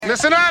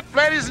Listen up,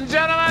 ladies and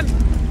gentlemen.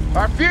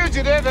 Our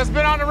fugitive has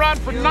been on the run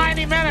for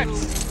 90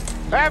 minutes.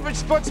 Average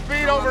foot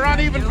speed over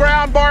uneven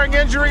ground, barring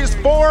injuries,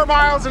 4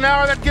 miles an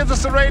hour. That gives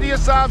us a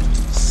radius of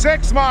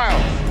 6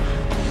 miles.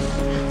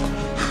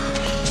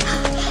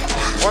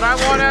 What I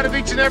want out of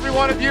each and every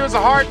one of you is a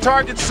hard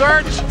target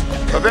search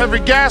of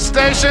every gas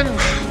station,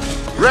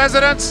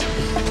 residence,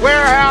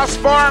 warehouse,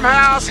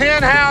 farmhouse,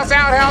 hen house,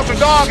 outhouse, or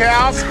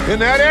doghouse in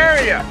that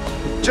area.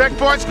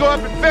 Checkpoints go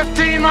up at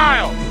 15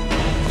 miles.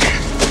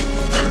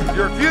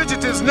 Your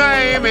fugitive's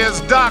name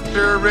is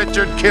Dr.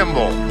 Richard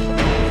Kimball.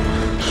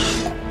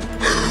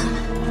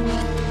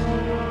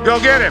 Go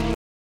get him.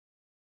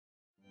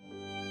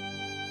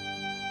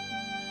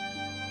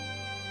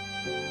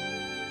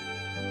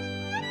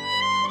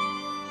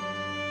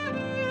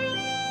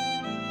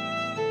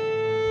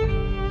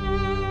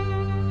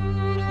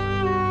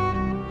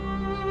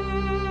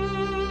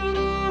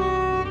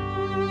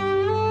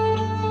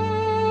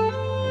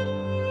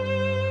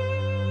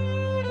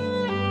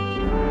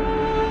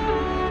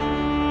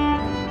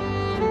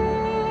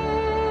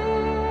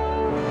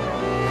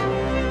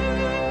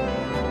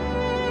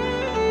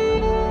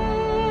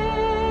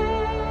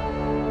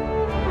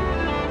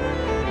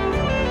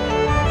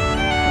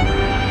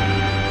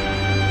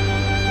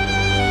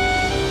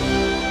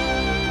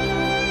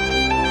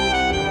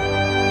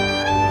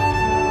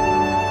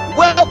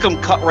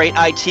 Welcome, Cut Rate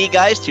IT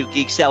guys, to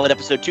Geek Salad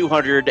episode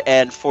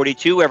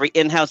 242, every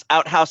in-house,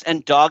 outhouse,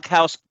 and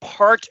doghouse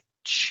part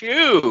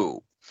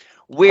 2,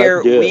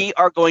 where we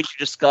are going to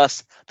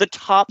discuss the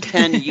top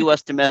 10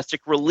 U.S.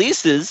 domestic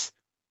releases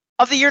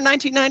of the year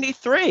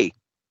 1993.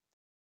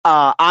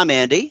 I'm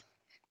Andy.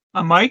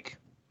 I'm Mike.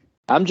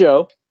 I'm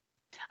Joe.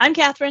 I'm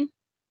Catherine.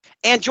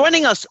 And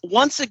joining us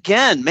once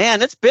again,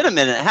 man, it's been a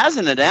minute,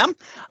 hasn't it, Em?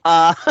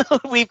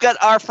 We've got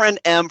our friend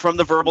Em from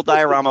the Verbal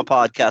Diorama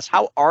podcast.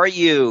 How are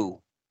you?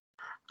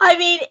 I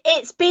mean,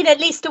 it's been at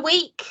least a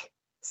week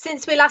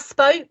since we last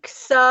spoke.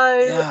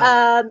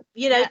 So,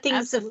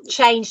 things have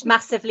changed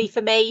massively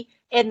for me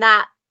in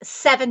that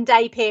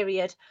 7-day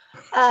period.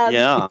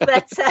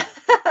 But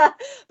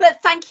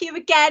thank you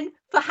again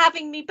for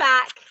having me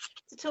back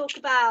to talk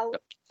about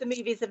the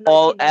movies of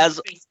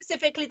 1993,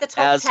 specifically the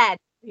top 10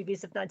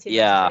 movies of 1993.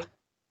 Yeah,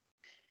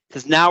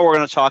 because now we're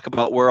going to talk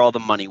about where all the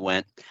money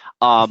went.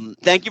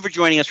 Thank you for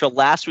joining us for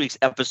last week's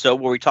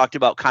episode where we talked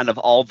about kind of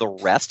all the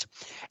rest.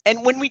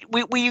 And when we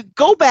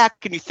go back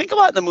and you think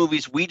about the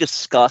movies we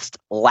discussed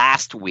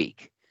last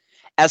week,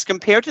 as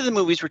compared to the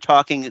movies we're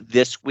talking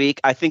this week,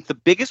 I think the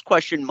biggest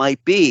question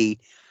might be,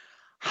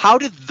 how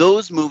did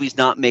those movies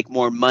not make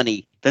more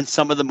money than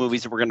some of the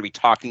movies that we're going to be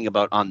talking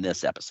about on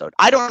this episode?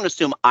 I don't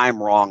assume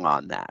I'm wrong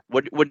on that.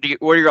 What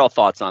are your all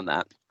thoughts on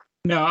that?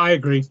 No, I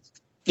agree.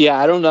 Yeah,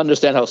 I don't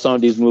understand how some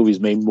of these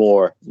movies made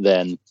more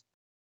than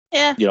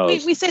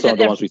we say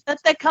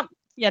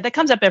that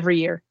comes up every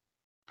year.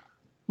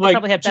 They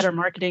probably have better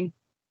marketing.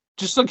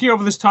 Just looking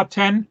over this top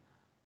 10,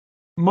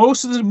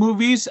 most of the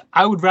movies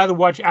I would rather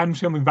watch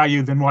Addams Family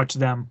Value than watch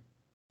them.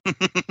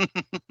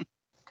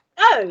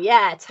 Oh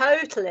yeah,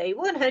 totally,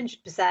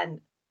 100%.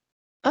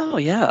 Oh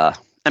yeah,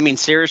 I mean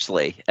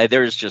seriously,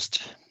 there's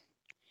just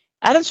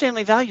Addams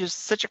Family Value is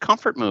such a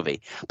comfort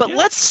movie. But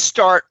let's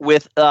start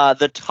with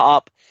the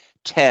top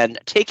 10,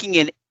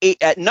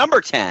 at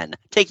number 10,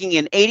 taking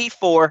in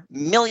 $84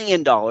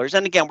 million.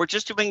 And again, we're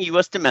just doing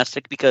U.S.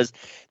 domestic because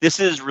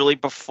this is really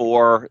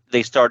before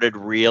they started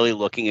really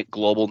looking at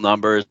global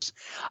numbers.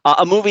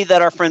 A movie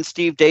that our friend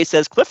Steve Day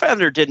says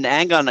Cliffhanger didn't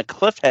end on a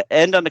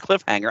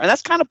cliffhanger, and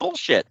that's kind of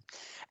bullshit.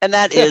 And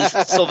that is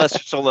Sylvester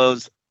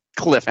Stallone's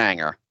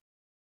Cliffhanger.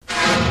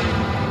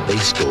 They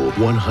stole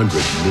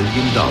 $100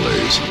 million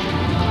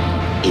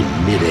in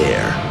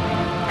midair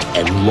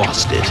and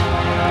lost it.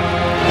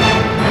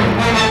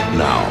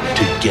 Now,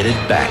 to get it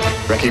back,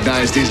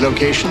 recognize these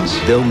locations?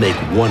 They'll make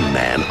one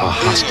man a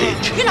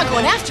hostage. You're not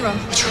going after him.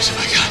 What choice have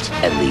I got?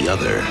 And the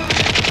other,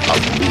 a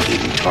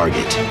moving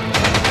target.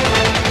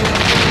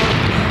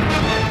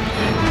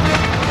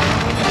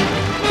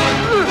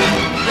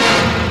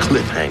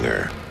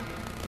 Cliffhanger.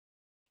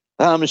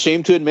 I'm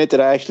ashamed to admit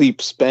that I actually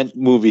spent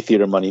movie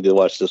theater money to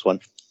watch this one.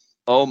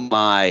 Oh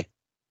my.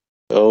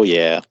 Oh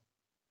yeah.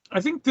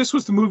 I think this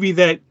was the movie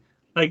that,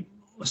 like,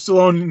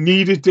 Stallone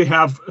needed to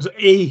have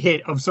a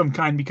hit of some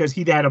kind because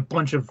he'd had a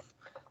bunch of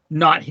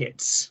not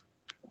hits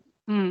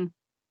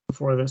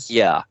before this.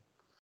 Yeah.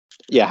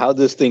 Yeah, how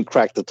this thing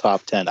cracked the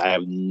top 10, I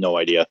have no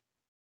idea.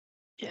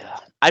 Yeah.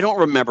 I don't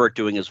remember it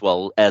doing as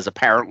well as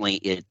apparently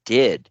it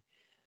did.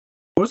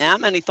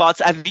 Am, any thoughts?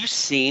 Have you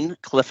seen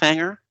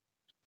Cliffhanger?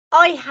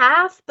 I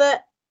have,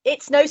 but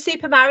it's no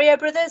Super Mario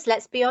Brothers,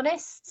 let's be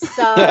honest.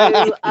 So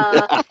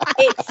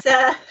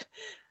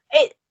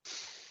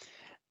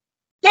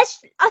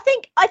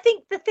I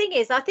think the thing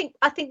is, I think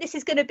this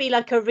is going to be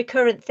like a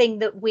recurrent thing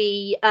that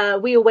we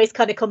always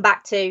kind of come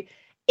back to,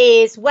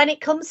 is when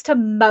it comes to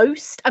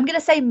most of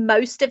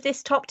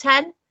this top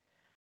 10.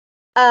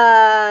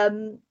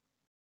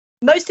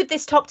 Most of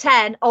this top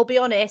 10, I'll be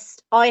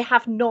honest, I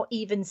have not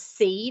even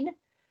seen,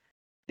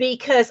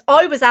 because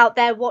I was out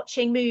there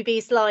watching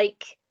movies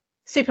like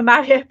Super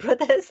Mario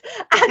Brothers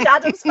and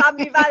Adam's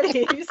Family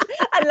Values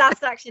and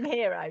Last Action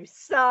Hero.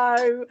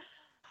 So,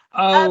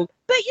 but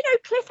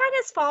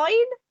Cliffhanger's fine.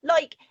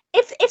 Like,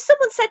 if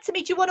someone said to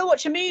me, "Do you want to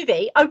watch a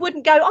movie?" I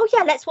wouldn't go, "Oh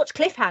yeah, let's watch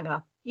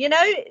Cliffhanger."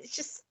 It's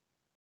just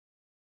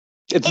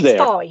it's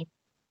fine.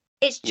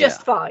 It's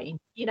just fine.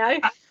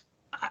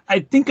 I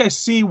think I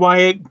see why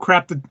it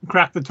cracked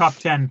the top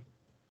 10.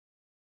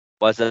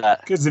 What's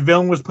that? Because the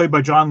villain was played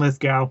by John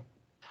Lithgow.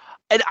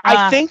 And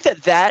I think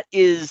that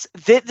is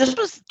this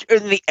was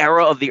in the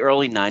era of the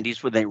early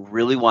 90s where they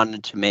really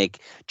wanted to make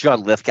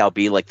John Lithgow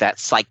be like that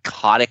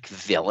psychotic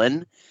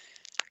villain.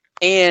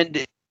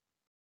 And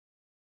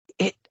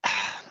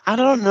I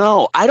don't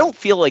know. I don't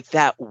feel like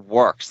that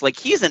works. Like,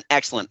 he's an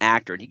excellent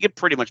actor and he could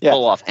pretty much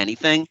pull off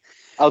anything.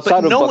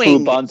 Outside of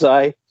Buckaroo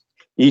Banzai,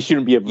 he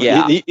shouldn't be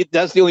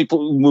that's the only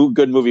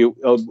good movie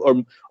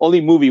or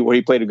only movie where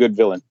he played a good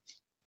villain.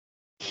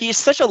 He's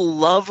such a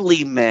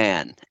lovely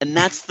man, and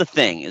that's the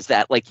thing, is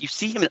that, like, you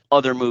see him in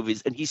other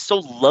movies and he's so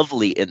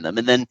lovely in them,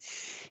 and then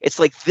it's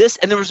like this.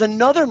 And there was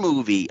another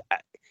movie,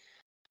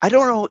 I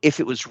don't know if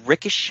it was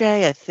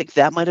Ricochet, I think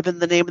that might have been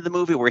the name of the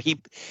movie, where he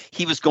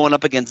was going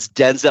up against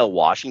Denzel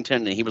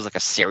Washington and he was like a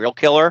serial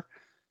killer.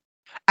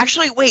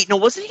 Actually, wait, no,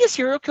 wasn't he a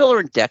serial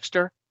killer in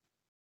Dexter?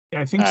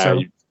 Yeah, I think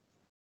so.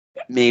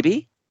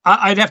 Maybe.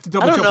 I'd have to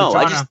double check with know.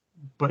 Donna,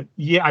 but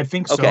yeah, I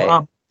think so.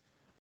 Okay.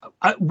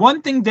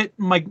 One thing that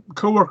my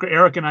coworker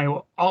Eric and I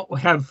all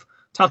have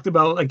talked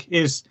about, like,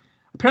 is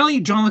apparently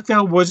John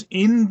Lithgow was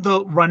in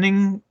the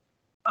running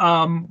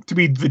to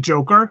be the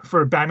Joker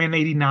for Batman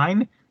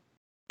 '89,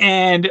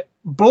 and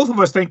both of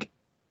us think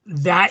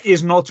that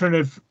is an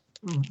alternative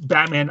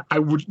Batman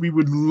we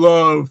would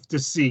love to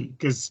see,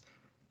 because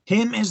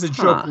him as the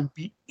Joker would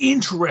be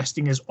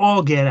interesting as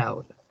all get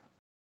out.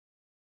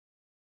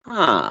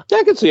 Huh. Yeah,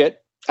 I can see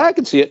it.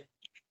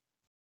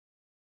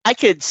 I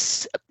could,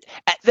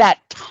 at that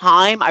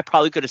time, I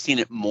probably could have seen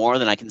it more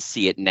than I can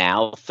see it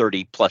now,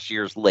 30 plus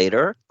years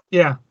later.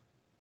 Yeah.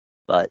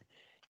 But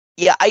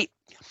yeah,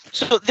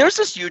 so there's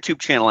this YouTube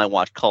channel I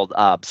watch called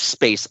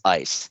Space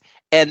Ice,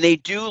 and they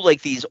do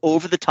like these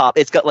over the top.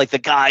 It's got like the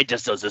guy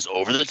just does this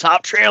over the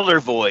top trailer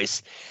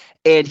voice,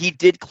 and he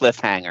did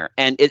Cliffhanger,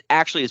 and it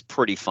actually is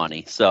pretty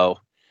funny. So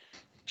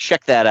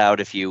check that out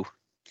if you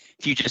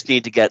just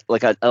need to get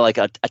like a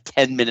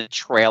 10-minute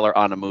trailer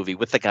on a movie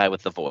with the guy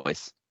with the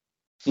voice.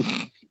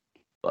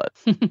 But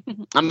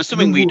I'm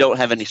assuming we don't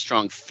have any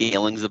strong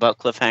feelings about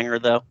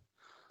Cliffhanger, though.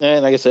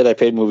 And like I said, I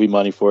paid movie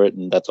money for it,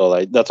 and that's all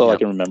I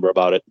can remember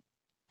about it.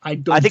 I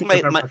think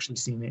I've ever actually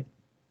seen it.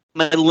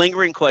 My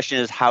lingering question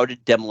is, how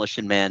did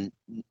Demolition Man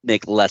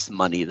make less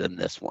money than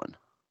this one?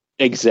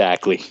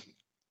 Exactly.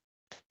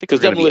 Because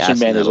Demolition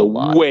Man is a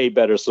way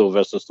better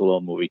Sylvester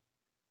Stallone movie.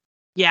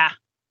 Yeah,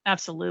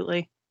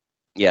 absolutely.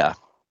 Yeah.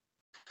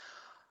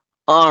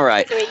 All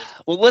right.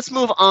 Well, let's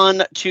move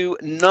on to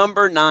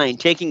number 9,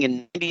 taking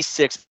in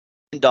 $96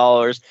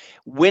 million,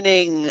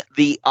 winning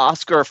the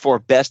Oscar for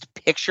Best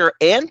Picture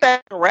and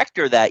Best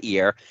Director that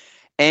year,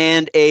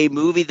 and a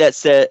movie that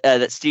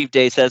Steve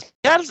Day says,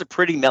 "That is a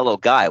pretty mellow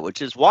guy," which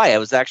is why I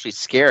was actually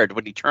scared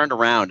when he turned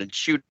around and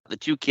shoot the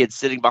two kids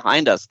sitting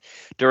behind us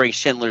during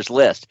Schindler's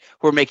List,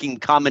 who were making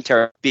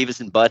commentary on Beavis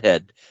and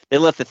Butthead. They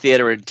left the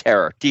theater in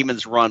terror.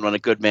 Demons run when a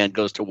good man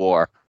goes to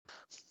war.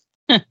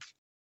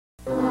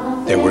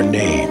 There were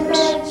names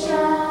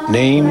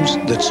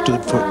that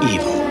stood for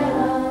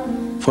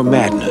evil, for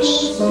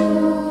madness,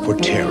 for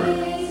terror.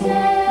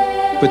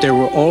 But there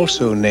were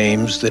also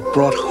names that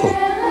brought hope,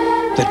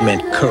 that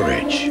meant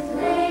courage.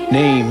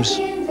 Names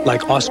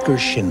like Oskar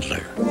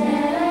Schindler.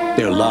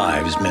 Their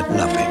lives meant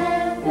nothing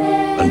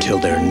until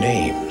their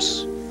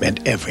names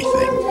meant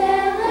everything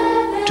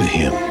to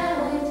him.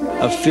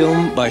 A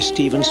film by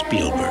Steven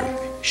Spielberg,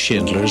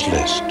 Schindler's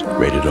List,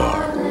 rated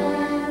R.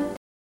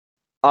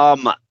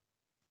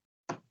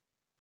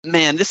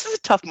 Man, this is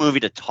a tough movie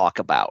to talk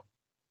about.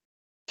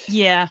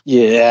 Yeah.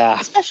 Yeah.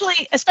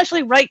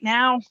 Especially right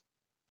now.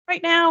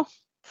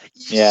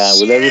 Yeah,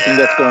 with everything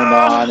that's going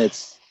on,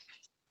 it's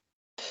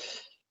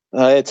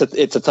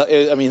a tough.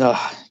 I mean,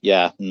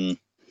 yeah.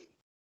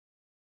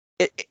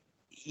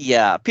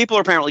 Yeah, people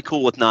are apparently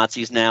cool with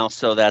Nazis now,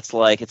 so that's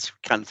like, it's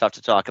kind of tough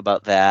to talk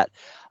about that.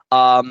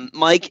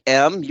 Mike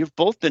M., you've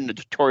both been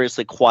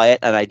notoriously quiet,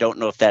 and I don't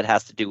know if that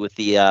has to do with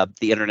the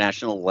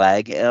international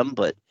lag, M.,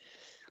 but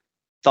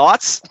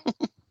thoughts?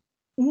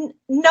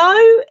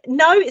 No,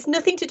 it's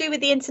nothing to do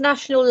with the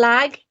international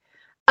lag.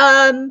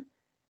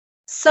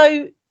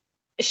 So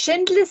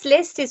Schindler's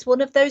List is one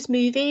of those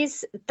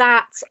movies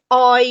that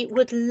I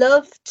would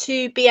love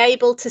to be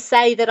able to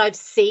say that I've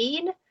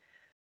seen,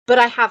 but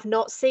I have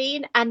not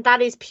seen, and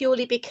that is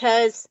purely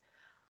because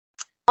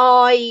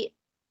I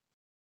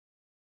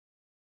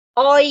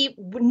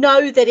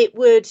know that it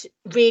would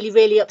really,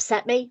 really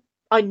upset me.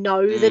 I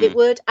know that it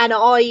would, and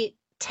I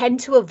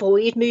tend to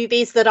avoid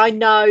movies that I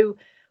know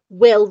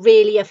will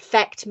really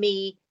affect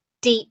me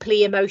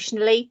deeply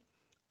emotionally.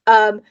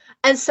 And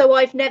so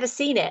I've never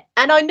seen it.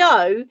 And I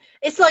know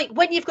it's like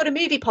when you've got a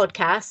movie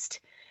podcast,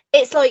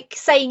 it's like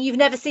saying you've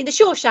never seen The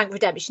Shawshank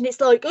Redemption. It's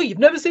like, oh, you've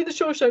never seen The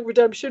Shawshank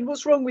Redemption.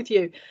 What's wrong with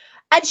you?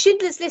 And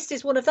Schindler's List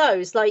is one of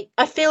those. Like,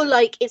 I feel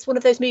like it's one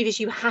of those movies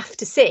you have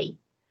to see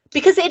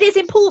because it is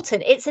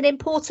important. It's an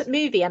important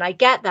movie, and I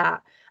get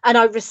that, and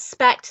I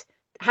respect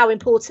how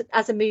important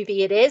as a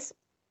movie it is.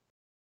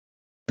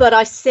 But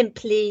I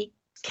simply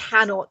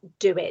cannot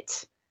do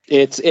it.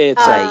 It's a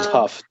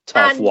tough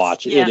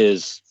watch. Yeah. It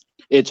is.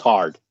 It's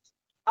hard.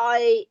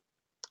 I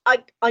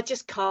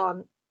just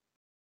can't.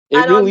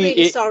 I'm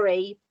really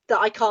sorry that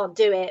I can't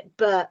do it,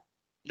 but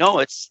no,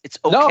 it's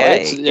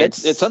okay. No,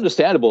 it's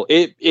understandable.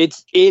 It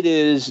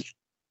is.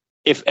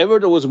 If ever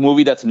there was a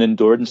movie that's an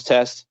endurance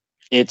test,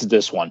 it's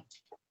this one.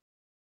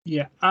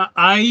 Yeah,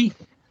 I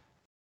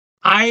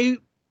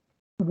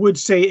would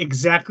say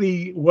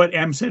exactly what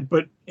Em said,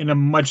 but in a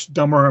much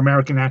dumber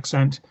American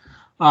accent.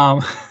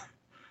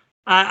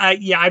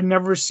 I've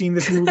never seen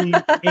this movie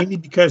mainly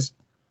because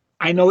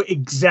I know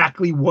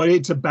exactly what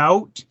it's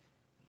about,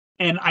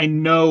 and I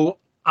know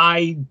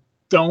I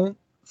don't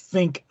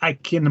think I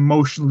can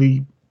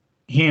emotionally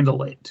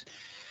handle it.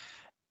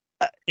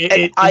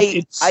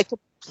 I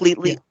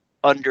completely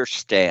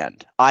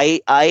understand.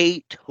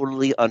 I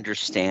totally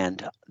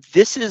understand.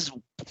 This is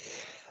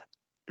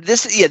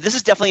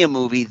definitely a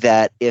movie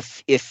that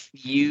if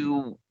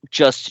you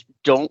just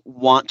don't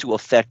want to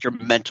affect your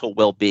mental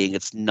well-being,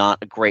 it's not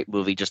a great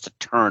movie just to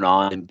turn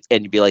on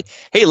and be like,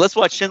 hey, let's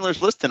watch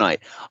Schindler's List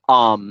tonight.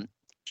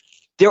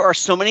 There are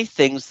so many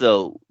things,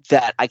 though,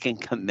 that I can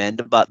commend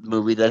about the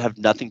movie that have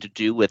nothing to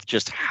do with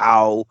just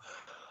how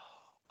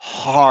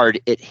hard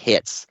it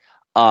hits.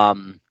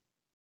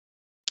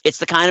 It's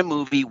the kind of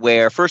movie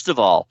where, first of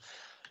all,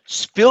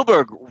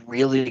 Spielberg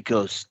really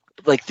goes,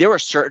 like, there are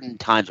certain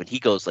times when he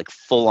goes, like,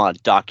 full-on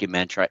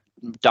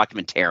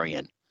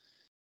documentarian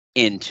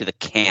into the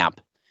camp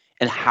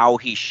and how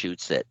he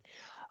shoots it.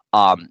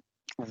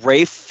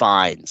 Ralph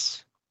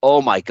Fiennes,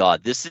 oh, my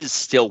God, this is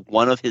still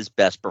one of his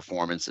best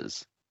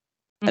performances.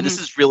 And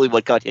this is really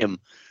what got him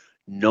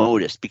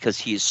noticed because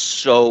he's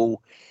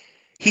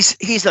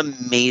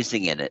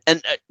amazing in it.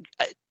 And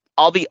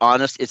I'll be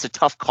honest, it's a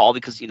tough call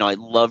because, I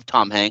love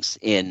Tom Hanks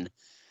in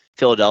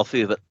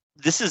Philadelphia, but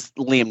this is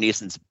Liam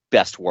Neeson's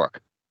best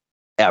work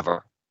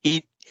ever.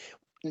 He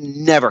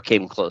never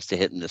came close to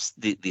hitting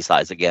these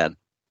highs again.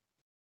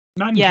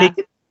 Not in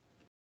Taken.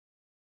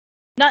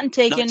 Not in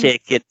Taken.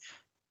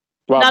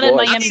 Not in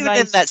Miami Vice.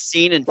 Vice. In that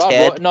scene in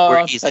Ted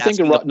where he's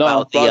asking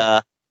about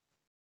the...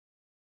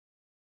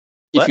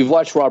 If you've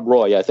watched Rob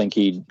Roy, I think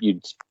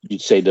you'd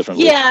say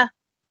differently. Yeah.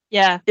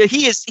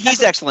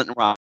 He's excellent in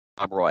Rob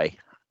Roy.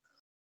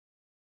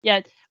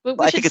 Yeah, we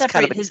should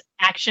separate his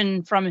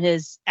action from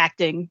his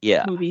acting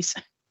movies.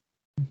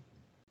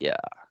 Yeah,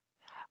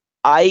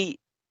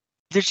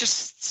 there's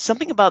just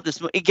something about this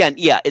movie. Again,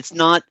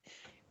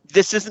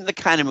 this isn't the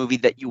kind of movie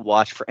that you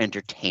watch for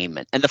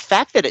entertainment, and the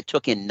fact that it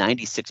took in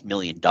 $96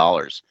 million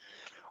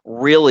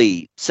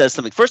really says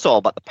something. First of all,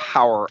 about the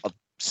power of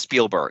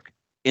Spielberg.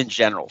 In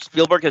general,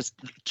 Spielberg has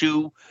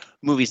 2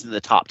 movies in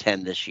the top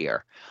 10 this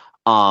year.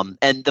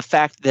 And the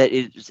fact that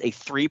it is a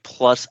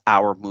 3+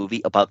 hour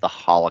movie about the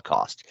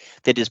Holocaust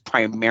that is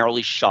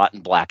primarily shot in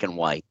black and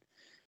white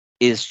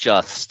is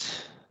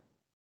just,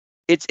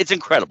 it's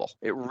incredible.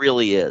 It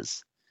really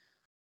is.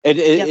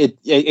 It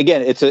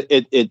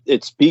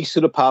speaks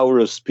to the power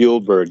of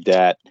Spielberg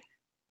that,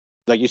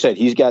 like you said,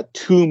 he's got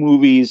 2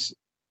 movies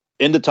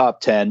in the top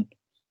 10.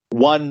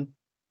 One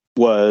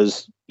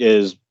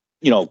is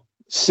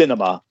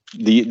cinema,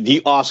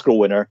 the Oscar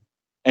winner,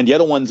 and the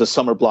other one's a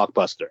summer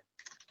blockbuster.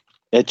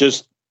 It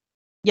just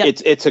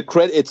it's a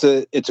credit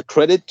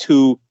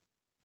to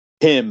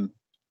him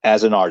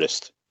as an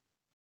artist.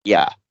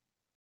 Yeah,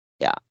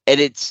 and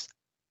it's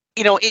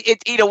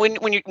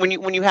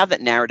when you have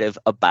that narrative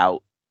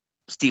about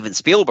Steven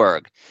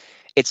Spielberg,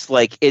 it's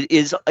like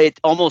it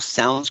almost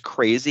sounds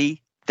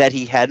crazy that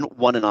he hadn't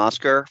won an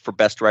Oscar for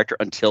Best Director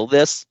until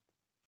this.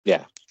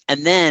 Yeah,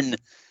 and then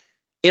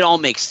it all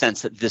makes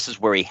sense that this is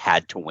where he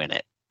had to win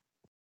it.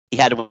 He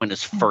had to win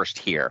his first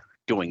here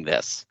doing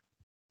this.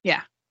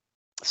 Yeah.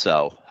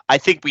 So I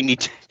think we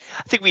need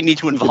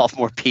to involve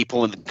more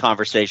people in the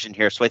conversation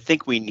here. So I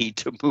think we need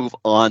to move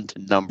on to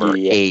number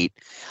 8,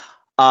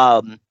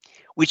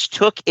 which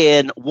took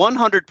in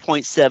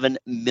 $100.7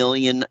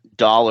 million,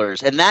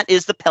 and that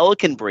is The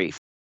Pelican Brief.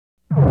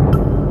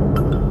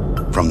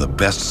 From the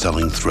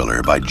best-selling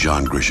thriller by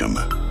John Grisham,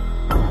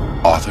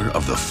 author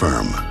of The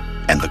Firm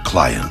and The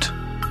Client.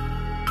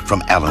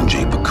 From Alan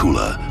J.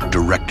 Pakula,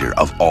 director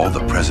of All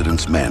the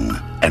President's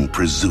Men and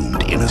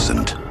Presumed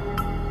Innocent.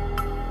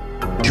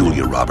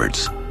 Julia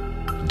Roberts,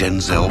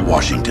 Denzel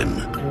Washington.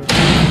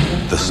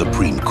 The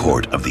Supreme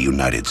Court of the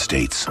United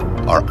States,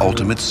 our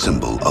ultimate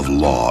symbol of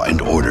law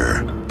and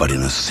order. But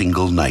in a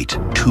single night,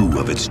 2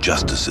 of its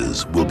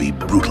justices will be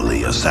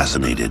brutally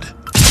assassinated.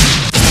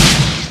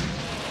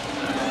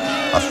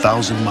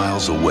 1,000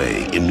 miles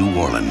away in New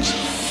Orleans,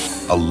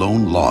 a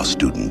lone law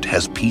student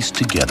has pieced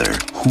together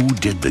who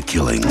did the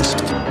killings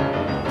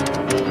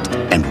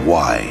and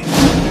why.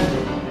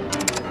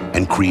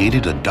 and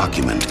created a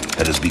document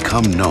that has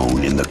become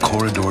known in the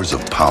corridors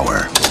of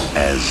power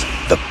as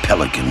the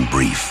Pelican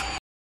Brief.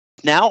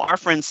 Now, our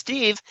friend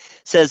Steve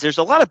says there's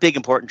a lot of big,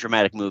 important,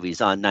 dramatic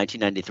movies on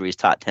 1993's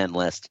top 10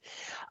 list.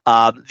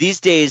 These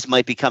days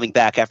might be coming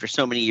back after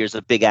so many years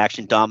of big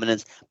action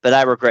dominance, but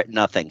I regret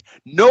nothing.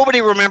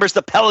 Nobody remembers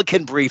the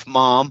Pelican Brief,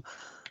 Mom.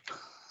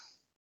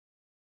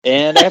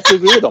 And I have to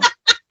agree with them.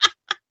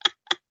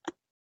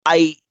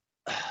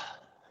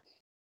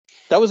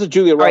 That was a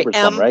Julia Roberts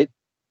one, right?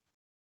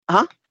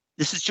 Huh?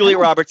 This is Julia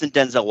Roberts and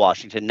Denzel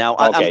Washington. Now,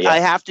 okay, I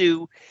have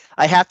to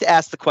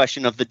ask the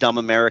question of the dumb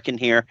American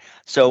here.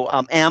 So,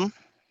 M,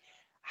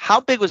 how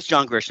big was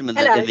John Grisham in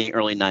the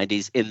early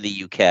 90s in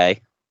the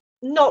UK?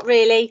 Not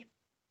really.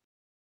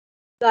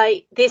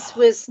 Like, this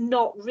was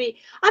not really...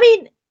 I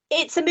mean,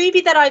 it's a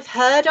movie that I've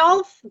heard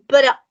of,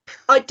 but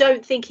I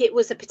don't think it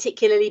was a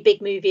particularly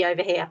big movie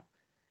over here.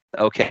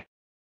 Okay.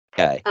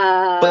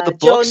 But the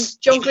books,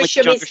 John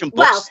Grisham is...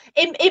 Well,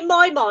 in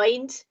my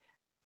mind...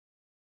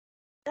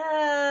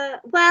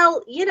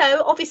 well, you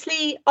know,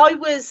 obviously I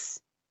was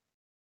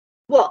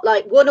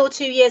like 1 or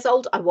 2 years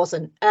old. I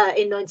wasn't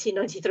in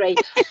 1993,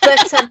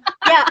 but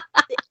yeah,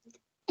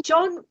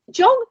 John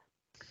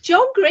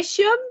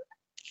Grisham,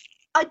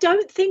 I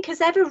don't think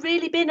has ever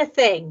really been a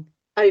thing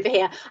over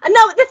here. And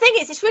no, the thing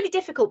is, it's really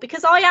difficult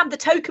because I am the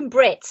token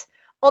Brit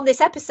on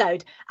this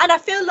episode, and I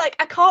feel like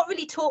I can't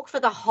really talk for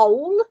the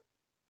whole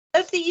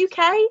of the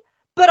UK.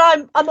 But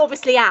I'm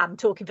obviously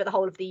talking for the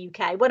whole of the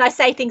UK. When I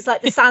say things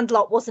like The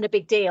Sandlot wasn't a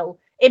big deal,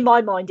 in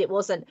my mind it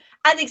wasn't.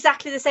 And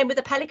exactly the same with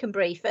The Pelican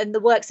Brief and the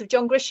works of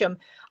John Grisham.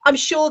 I'm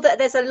sure that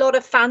there's a lot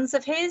of fans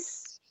of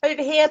his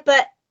over here,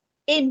 but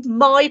in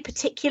my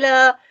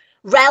particular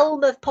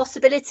realm of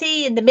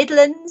possibility in the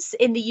Midlands,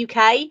 in the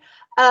UK,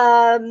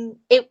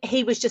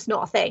 he was just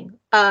not a thing.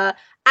 And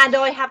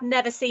I have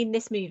never seen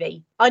this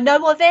movie. I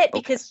know of it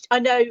because I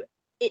know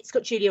it's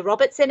got Julia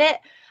Roberts in it.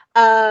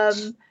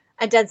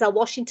 And Denzel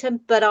Washington,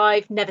 but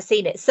I've never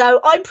seen it. So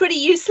I'm pretty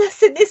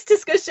useless in this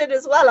discussion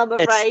as well, I'm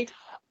afraid.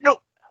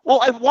 Well,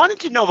 I wanted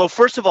to know, though,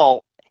 first of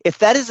all, if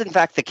that is in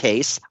fact the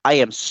case, I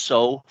am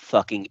so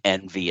fucking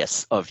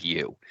envious of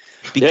you.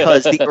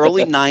 Because the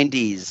early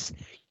 90s,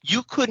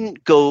 you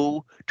couldn't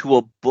go to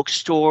a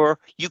bookstore,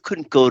 you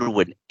couldn't go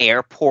to an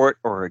airport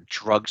or a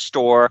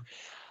drugstore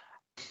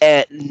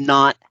and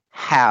not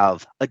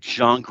have a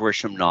John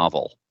Grisham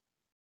novel,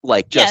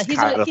 like just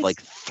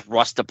like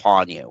thrust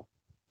upon you.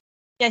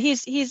 Yeah,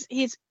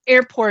 he's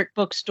airport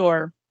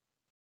bookstore.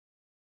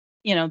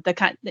 You know,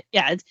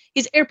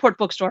 he's airport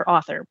bookstore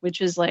author,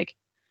 which is like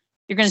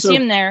you're going to see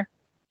him there,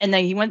 and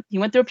then he went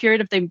through a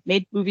period of they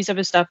made movies of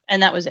his stuff,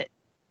 and that was it.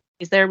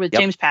 He's there with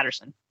James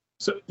Patterson.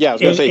 So yeah, I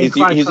was going to say he's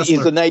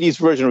the '90s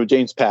version of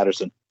James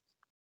Patterson.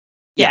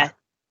 Yeah,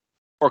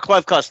 or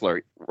Clive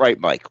Cussler, right,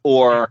 Mike?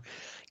 Or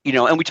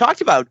and we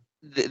talked about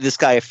this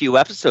guy a few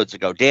episodes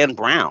ago, Dan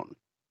Brown.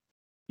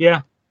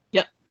 Yeah.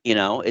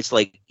 It's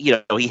like,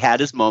 he had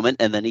his moment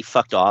and then he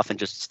fucked off and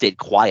just stayed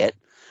quiet,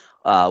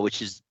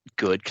 which is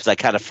good because I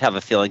kind of have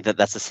a feeling that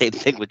that's the same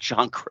thing with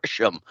John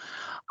Grisham.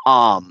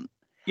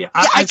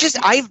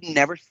 I've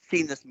never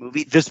seen this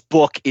movie. This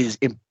book is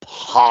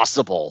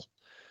impossible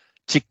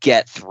to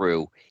get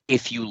through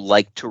if you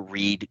like to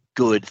read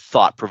good,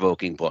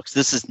 thought-provoking books.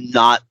 This is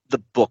not the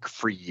book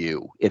for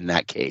you in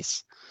that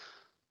case.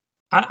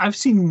 I've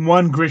seen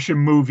one Grisham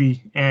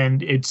movie,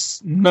 and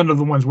it's none of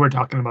the ones we're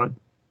talking about.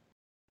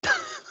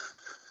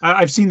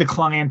 I've seen The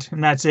Client,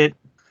 and that's it.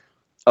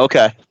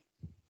 Okay.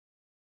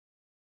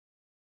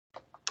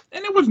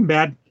 And it wasn't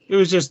bad. It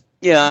was just,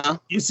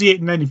 you see it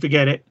and then you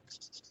forget it.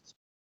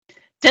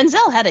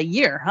 Denzel had a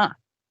year, huh?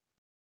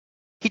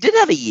 He did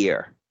have a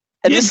year.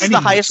 And this is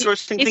the highest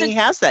grossing thing he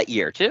has that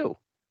year, too,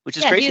 which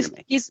is crazy to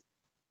me. He's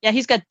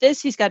got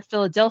this, he's got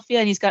Philadelphia,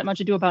 and he's got Much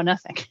Ado About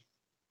Nothing.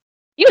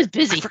 He was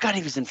busy. I forgot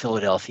he was in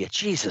Philadelphia.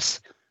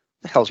 Jesus.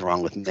 What the hell's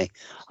wrong with me?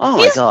 Oh,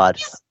 my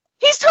God.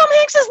 He's Tom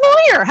Hanks'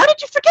 lawyer. How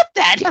did you forget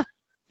that? Yeah.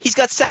 He's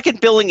got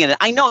second billing in it.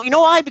 I know. You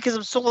know why? Because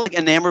I'm so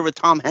enamored with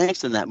Tom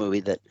Hanks in that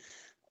movie that...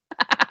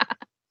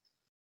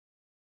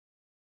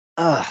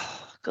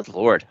 good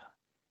Lord.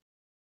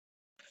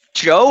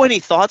 Joe, any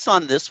thoughts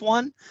on this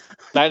one?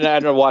 I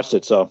never watched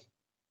it, so...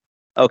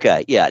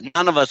 Okay, yeah.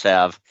 None of us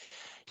have.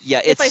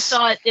 Yeah, if I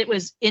saw it, it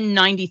was in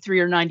 93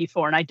 or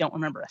 94, and I don't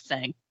remember a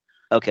thing.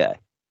 Okay.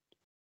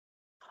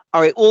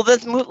 All right, well,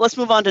 let's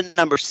move on to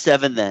number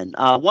 7 then.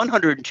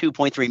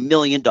 $102.3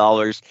 million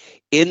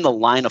in The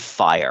Line of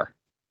Fire.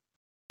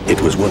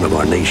 It was one of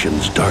our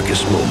nation's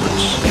darkest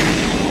moments.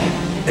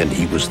 And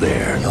he was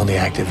there. The only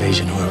active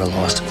agent who ever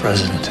lost a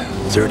president.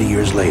 30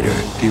 years later.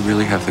 Do you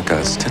really have the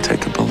guts to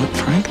take a bullet,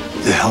 Frank?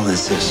 The hell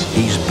is this?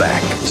 He's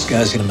back. This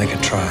guy's gonna make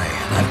a try,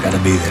 and I've got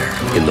to be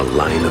there. In The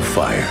Line of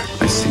Fire.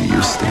 I see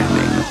you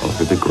standing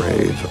over the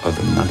grave of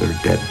another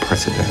dead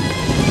president.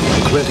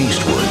 Clint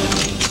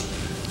Eastwood.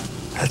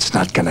 That's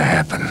not gonna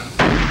happen.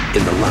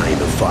 In The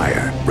Line of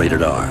Fire.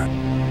 Rated R.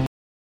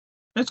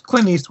 That's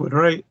Clint Eastwood,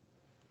 right?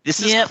 This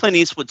is Clint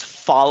Eastwood's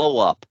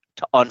follow-up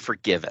to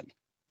Unforgiven.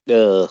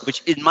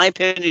 Which, in my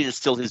opinion, is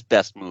still his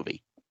best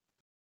movie.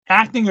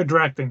 Acting or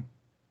directing?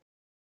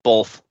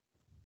 Both.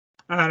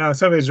 I don't know.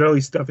 Some of his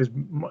early stuff is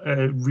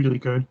really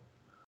good,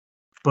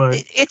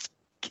 but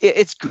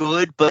it's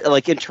good. But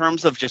like in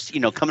terms of just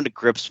coming to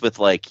grips with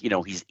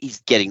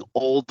he's getting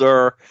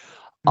older.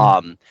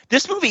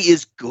 This movie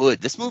is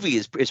good. This movie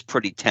is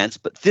pretty tense.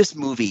 But this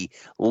movie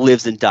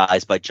lives and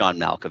dies by John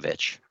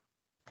Malkovich.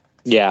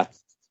 Yeah.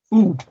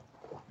 Ooh.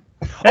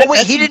 Oh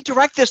wait, he didn't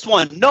direct this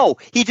one. No,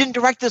 he didn't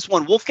direct this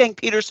one. Wolfgang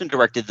Peterson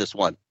directed this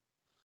one.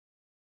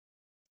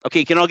 Okay,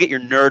 you can all get your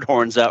nerd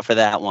horns out for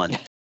that one.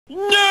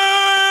 Nerd!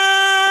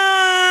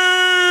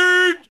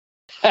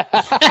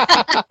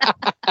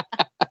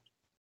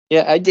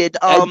 Yeah, I did.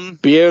 I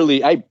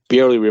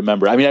barely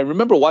remember. I mean, I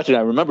remember watching it.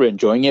 I remember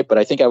enjoying it, but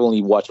I think I've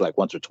only watched it like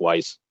once or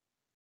twice.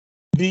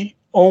 The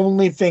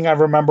only thing I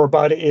remember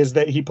about it is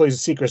that he plays a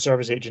Secret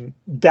Service agent.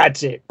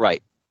 That's it.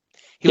 Right.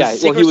 He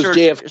was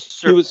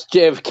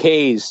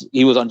JFK's.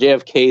 He was on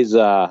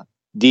JFK's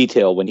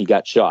detail when he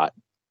got shot.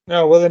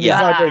 No, well, then he's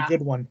not a very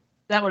good one. Is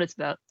that what it's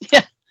about?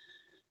 Yeah.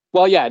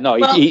 Well, yeah, no,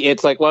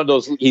 it's like one of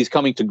those. He's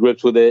coming to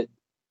grips with it,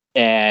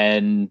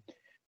 and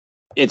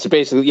it's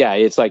basically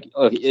it's like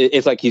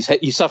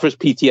he suffers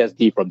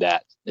PTSD from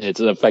that. It's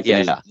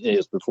affecting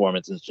his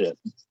performance and shit.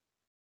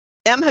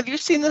 Em, have you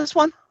seen this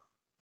one?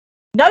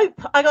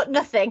 Nope, I got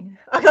nothing.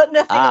 On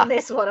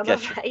this one. I'm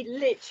afraid,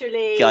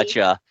 literally.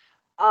 Gotcha.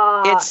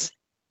 No.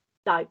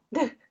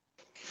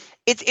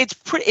 It's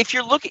pretty. If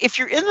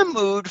you're in the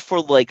mood for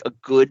like a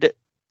good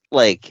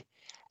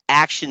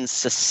action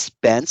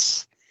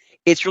suspense,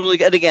 it's really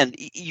good. Again,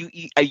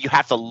 you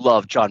have to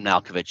love John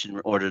Malkovich in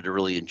order to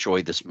really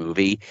enjoy this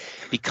movie,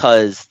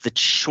 because the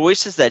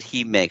choices that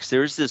he makes.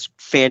 There's this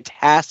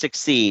fantastic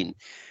scene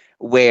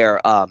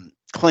where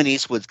Clint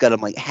Eastwood's got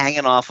him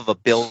hanging off of a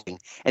building,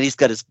 and he's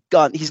got his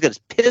gun. He's got his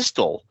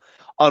pistol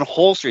on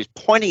holster. He's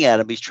pointing at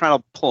him. He's trying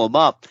to pull him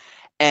up.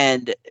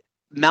 And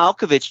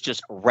Malkovich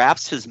just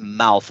wraps his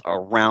mouth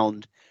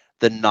around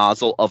the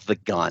nozzle of the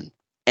gun,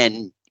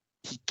 and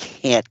he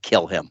can't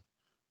kill him.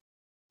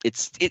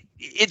 It's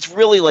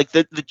really like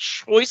the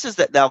choices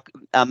that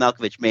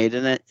Malkovich made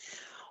in it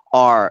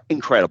are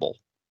incredible.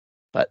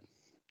 But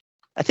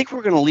I think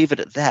we're going to leave it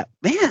at that.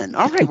 Man,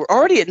 all right, we're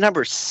already at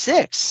number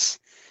 6.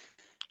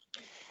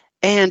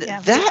 And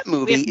that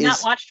movie we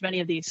have not watched many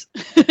of these.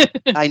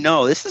 I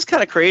know, this is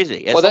kind of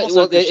crazy.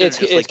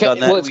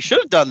 We should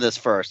have done this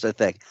first, I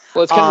think.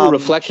 Well, it's kind of a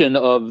reflection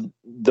of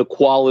the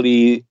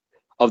quality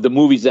of the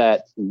movies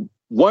that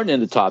weren't in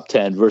the top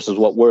 10 versus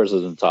what were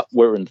in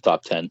the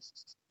top 10.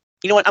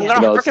 You know what? I'm going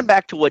to harken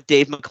back to what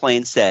Dave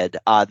McClane said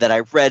that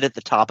I read at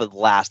the top of the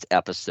last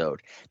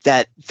episode.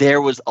 That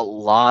there was a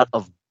lot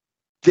of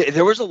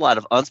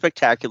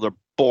unspectacular,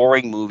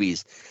 boring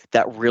movies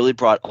that really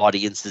brought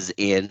audiences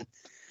in.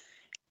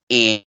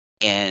 And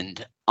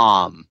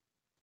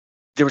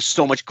there was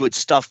so much good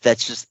stuff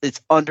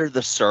it's under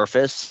the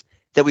surface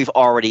that we've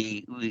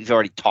already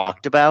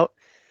talked about.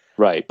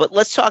 Right. But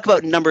let's talk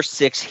about number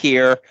 6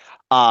 here.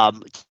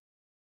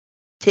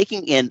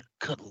 Taking in,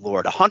 good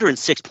Lord,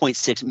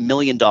 $106.6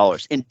 million.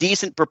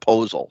 Indecent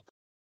Proposal.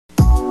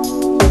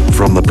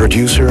 From the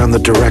producer and the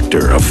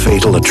director of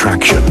Fatal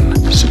Attraction.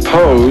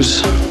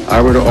 Suppose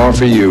I were to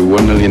offer you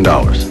 $1 million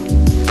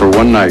for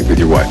one night with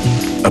your wife.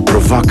 A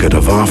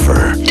provocative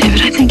offer.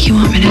 David, I think you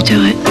want me to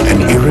do it.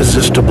 An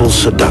irresistible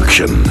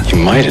seduction. You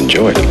might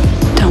enjoy it.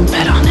 Don't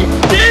bet on it.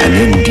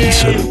 An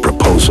indecent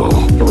proposal.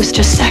 It was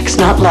just sex,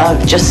 not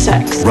love, just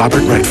sex.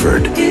 Robert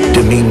Redford,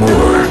 Demi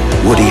Moore,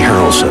 Woody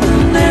Harrelson.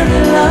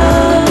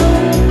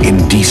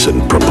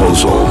 Indecent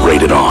Proposal,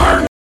 rated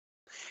R.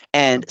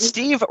 And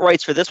Steve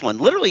writes for this one.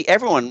 Literally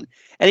everyone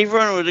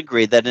would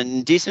agree that an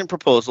indecent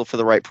proposal for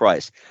the right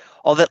price.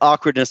 All that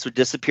awkwardness would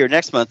disappear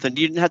next month, and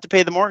you didn't have to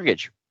pay the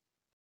mortgage.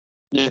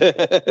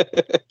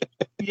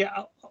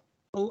 Yeah,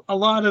 a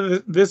lot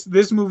of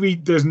this movie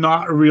does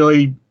not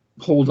really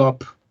hold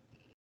up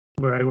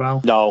very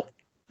well. No,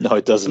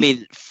 it doesn't. I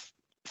mean,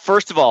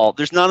 first of all,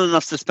 there's not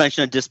enough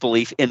suspension of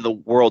disbelief in the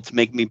world to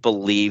make me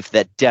believe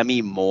that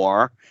Demi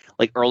Moore,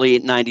 like early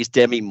 90s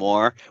Demi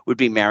Moore, would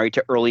be married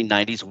to early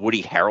 90s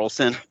Woody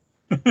Harrelson.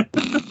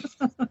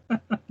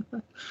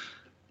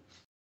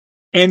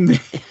 and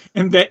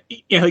that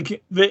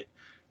that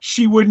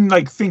she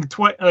wouldn't think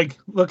twice.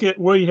 Look at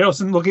Woody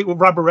Harrelson, look at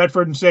Robert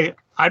Redford, and say,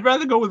 "I'd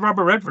rather go with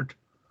Robert Redford."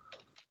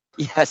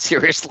 Yeah,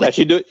 seriously.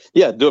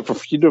 Yeah, do it for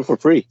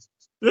free.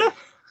 Yeah.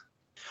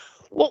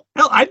 Well,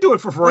 hell, I'd do it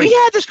for free. We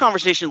had this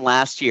conversation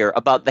last year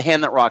about The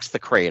Hand That Rocks the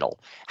Cradle.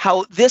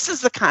 How this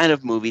is the kind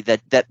of movie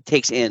that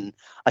takes in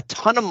a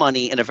ton of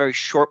money in a very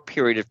short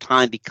period of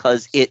time,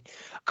 because it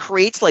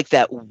creates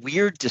that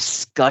weird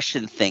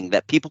discussion thing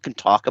that people can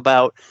talk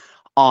about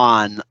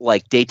on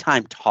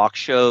daytime talk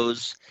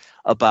shows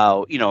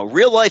about,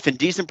 real life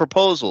indecent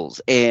proposals,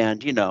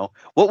 and,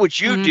 what would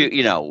you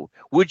do?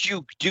 Would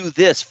you do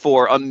this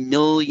for $1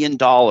 million?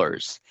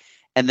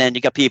 And then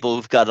you got people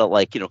who've got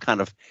to kind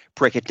of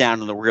break it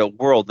down in the real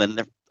world, and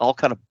they're all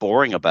kind of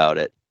boring about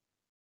it.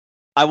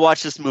 I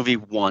watched this movie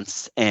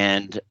once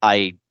and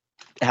I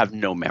have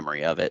no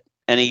memory of it.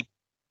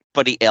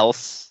 Anybody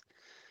else?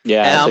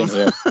 Yeah.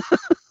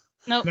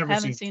 Nope,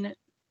 haven't seen it.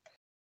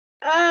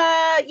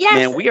 Yes.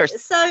 Man, we are.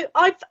 So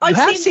I've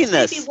seen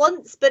this movie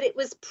once, but it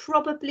was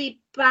probably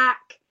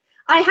back.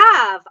 I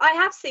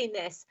have seen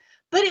this,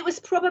 but it was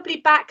probably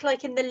back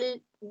like in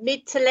the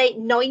mid to late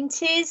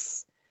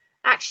 90s.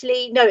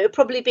 Actually, no, it would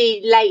probably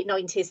be late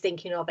 90s.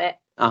 Thinking of it,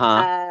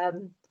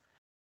 and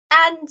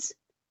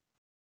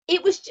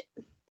it was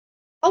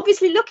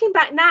obviously looking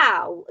back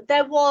now.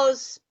 There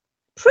was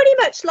pretty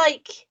much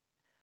like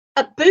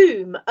a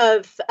boom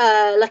of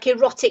like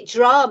erotic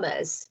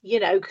dramas, you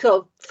know,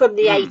 from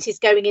the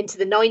 80s going into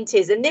the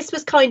 90s, and this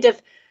was kind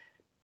of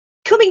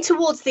coming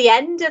towards the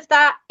end of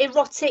that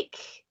erotic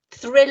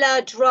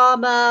thriller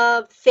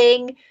drama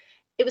thing.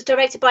 It was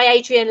directed by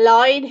Adrian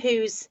Lyne,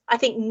 who's I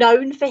think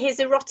known for his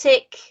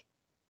erotic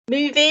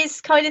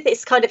movies.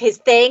 It's kind of his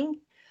thing.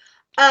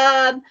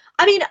 I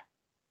mean,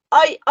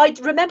 I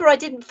remember I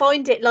didn't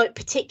find it like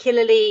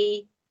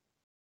particularly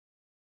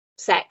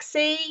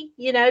sexy,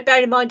 you know,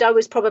 bearing in mind I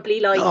was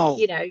probably like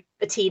you know,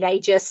 a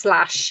teenager /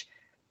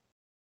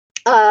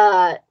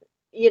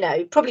 you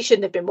know, probably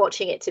shouldn't have been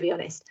watching it, to be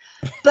honest,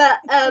 but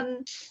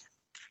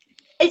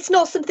it's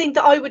not something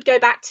that I would go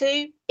back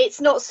to.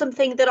 It's not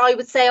something that I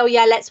would say, oh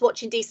yeah, let's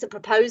watch Indecent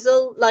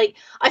Proposal. Like,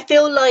 I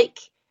feel like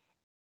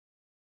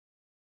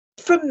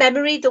from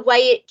memory, the way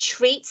it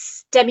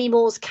treats Demi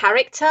Moore's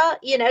character,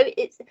 you know,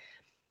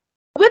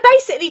 we're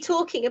basically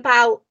talking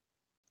about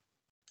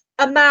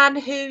a man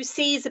who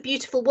sees a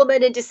beautiful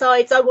woman and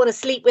decides, I want to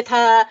sleep with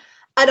her,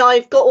 and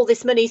I've got all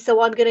this money,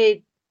 so I'm going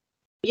to,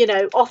 you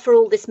know, offer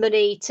all this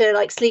money to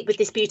like sleep with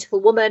this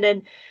beautiful woman.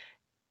 And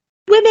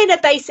women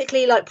are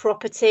basically like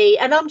property,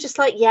 and I'm just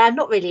like, yeah, I'm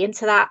not really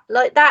into that.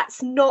 Like,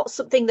 that's not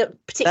something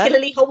that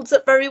particularly holds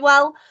up very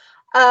well.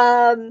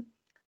 And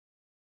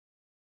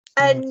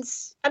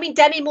I mean,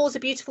 Demi Moore's a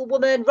beautiful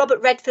woman,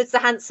 Robert Redford's a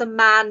handsome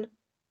man,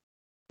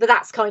 but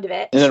that's kind of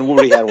it. And then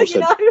Woody Harrelson.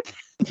 You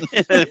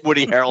know?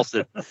 Woody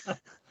Harrelson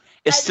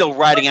is still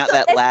riding out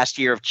that last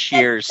year of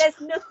Cheers.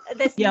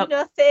 There's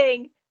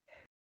nothing.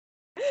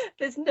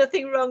 There's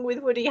nothing wrong with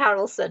Woody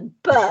Harrelson,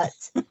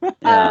 but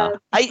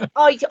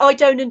I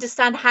don't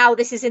understand how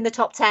this is in the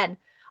top 10.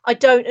 I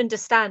don't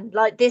understand.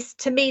 Like, this,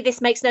 to me,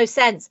 this makes no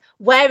sense.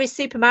 Where is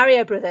Super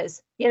Mario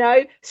Brothers? You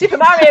know, Super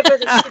Mario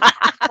Brothers.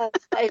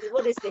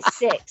 What is this,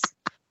 6?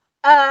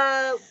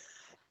 And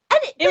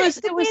it was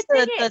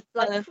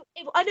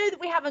I know that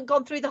we haven't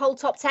gone through the whole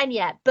top 10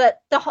 yet,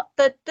 but the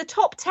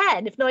top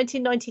 10 of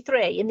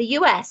 1993 in the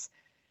US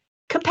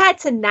compared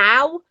to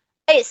now,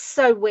 it's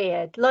so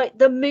weird. Like,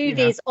 the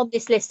movies on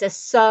this list are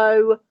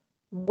so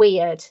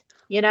weird,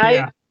 you know?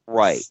 Yeah.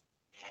 Right.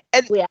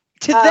 And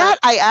to that,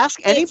 I ask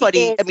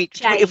anybody, I mean,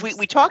 if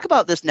we talk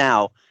about this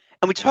now,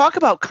 and we talk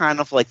about kind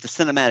of like the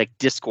cinematic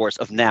discourse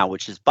of now,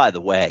 which is, by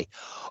the way,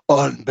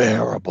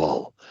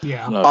 unbearable.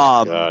 Yeah.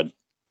 Oh, God.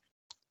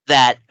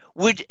 That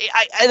would,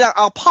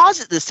 I'll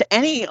posit this to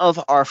any of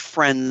our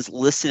friends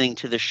listening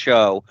to the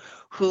show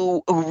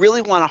who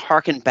really want to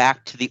harken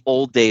back to the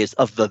old days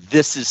of the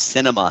This Is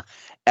Cinema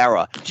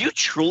era. Do you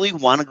truly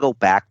want to go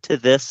back to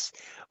this,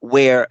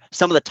 where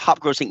some of the top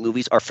grossing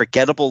movies are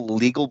forgettable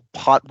legal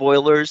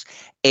potboilers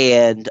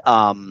and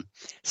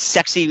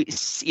sexy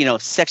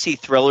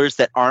thrillers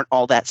that aren't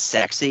all that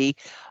sexy?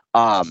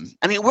 I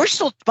mean, we're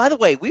still, by the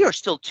way, we are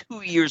still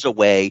 2 years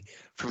away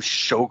from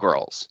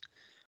Showgirls,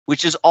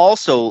 which is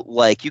also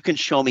like, you can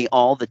show me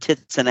all the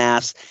tits and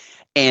ass,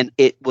 and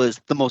it was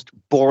the most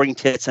boring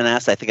tits and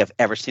ass I think I've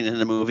ever seen in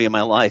a movie in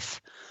my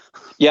life.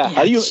 Yeah,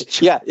 that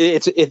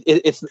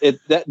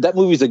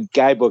movie's a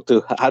guidebook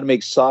to how to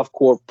make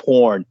softcore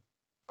porn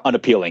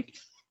unappealing.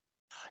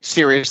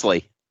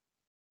 Seriously.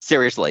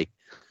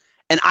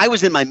 And I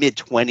was in my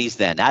mid-20s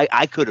then.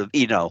 I could have,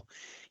 you know,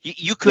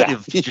 you could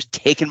have just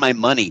taken my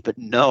money, but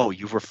no,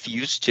 you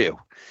refused to.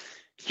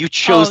 You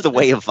chose the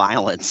way of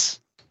violence.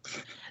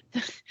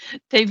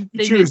 You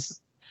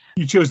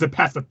chose the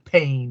path of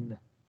pain.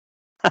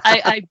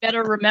 I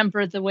better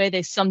remember the way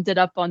they summed it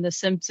up on The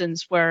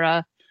Simpsons,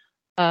 where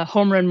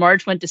Homer and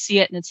Marge went to see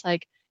it, and it's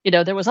like, you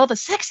know, there was all the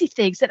sexy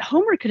things that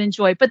Homer could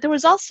enjoy, but there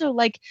was also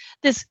like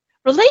this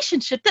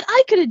relationship that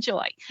I could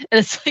enjoy. And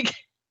it's like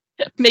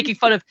making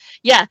fun of,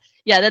 yeah,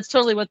 that's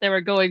totally what they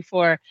were going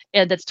for,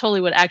 and that's totally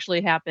what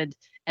actually happened.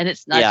 And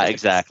it's not. Yeah,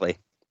 exactly.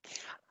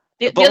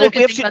 The but other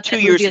we have 2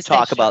 years to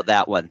talk about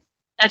that one.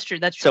 That's true.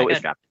 So I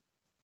gotta drop it.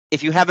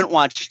 If you haven't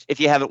watched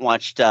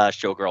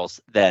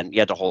Showgirls, then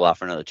you have to hold off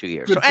for another 2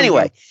 years. So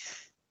anyway,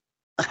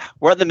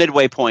 we're at the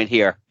midway point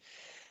here.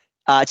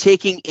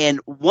 Taking in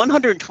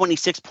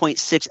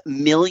 $126.6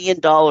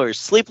 million,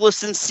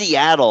 Sleepless in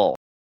Seattle.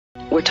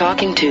 We're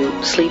talking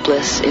to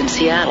Sleepless in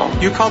Seattle.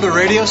 You called the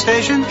radio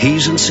station?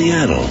 He's in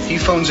Seattle. He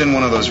phones in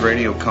one of those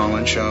radio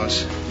call-in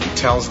shows. He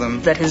tells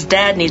them that his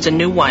dad needs a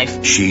new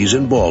wife. She's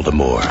in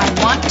Baltimore.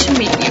 I want to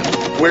meet you.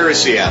 Where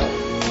is Seattle?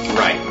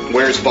 Right.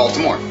 Where's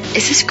Baltimore?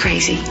 Is this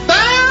crazy?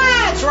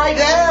 Ah, it's right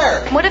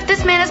there. What if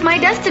this man is my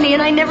destiny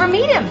and I never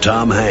meet him?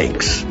 Tom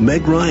Hanks,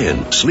 Meg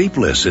Ryan,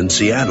 Sleepless in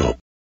Seattle.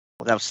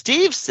 Now,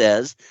 Steve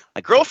says,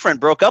 my girlfriend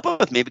broke up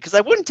with me because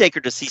I wouldn't take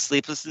her to see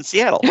Sleepless in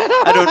Seattle.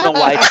 I don't know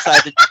why I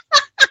decided.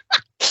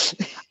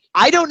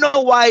 I don't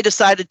know why I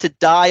decided to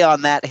die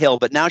on that hill,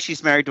 but now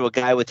she's married to a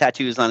guy with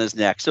tattoos on his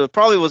neck, so it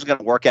probably wasn't going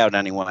to work out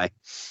anyway.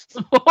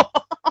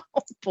 Oh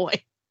boy.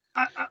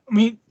 I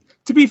mean,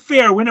 to be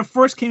fair, when it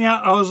first came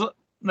out, I was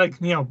like,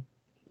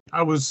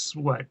 I was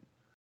what,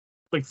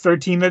 like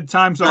 13 at the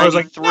time, so I was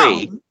like,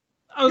 no.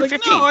 I was like,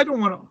 15. No, I don't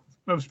want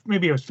to.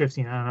 Maybe I was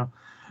 15. I don't know.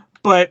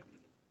 But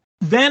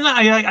then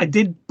I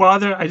did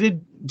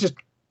just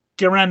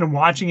get around to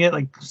watching it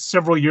like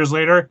several years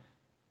later,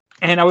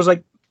 and I was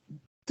like,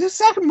 this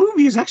second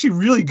movie is actually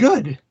really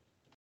good.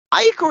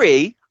 I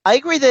agree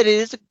that it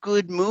is a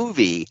good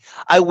movie.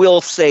 I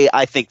will say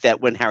I think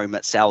that When Harry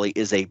Met Sally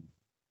is a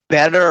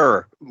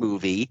better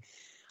movie.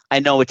 I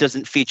know it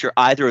doesn't feature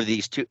either of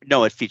these two.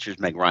 No, it features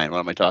Meg Ryan. What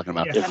am I talking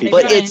about? Yeah,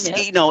 but it's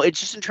it's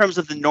just in terms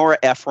of the Nora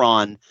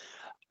Ephron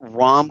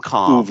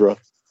rom-com.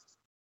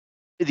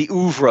 The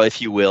oeuvre, if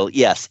you will.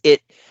 Yes,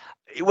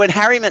 When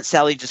Harry Met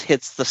Sally just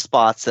hits the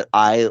spots that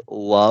I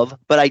love,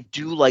 but I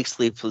do like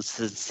Sleepless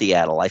in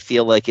Seattle. I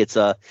feel like it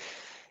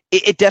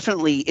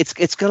definitely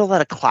it's got a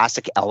lot of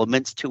classic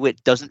elements to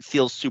it. Doesn't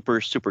feel super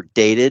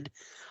dated.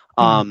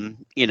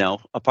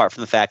 Apart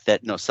from the fact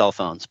that no cell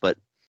phones, but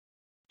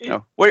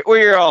what are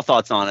your all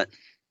thoughts on it?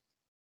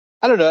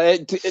 I don't know.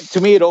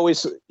 To me, it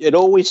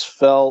always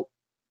felt,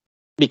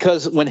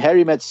 because When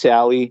Harry Met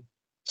Sally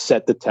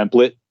set the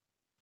template.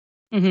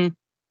 Mm-hmm.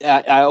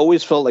 I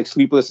always felt like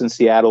Sleepless in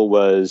Seattle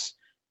was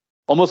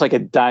almost like a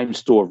dime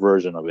store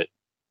version of it.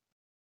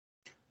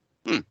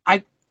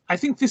 I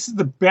think this is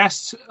the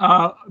best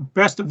of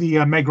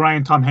the Meg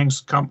Ryan Tom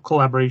Hanks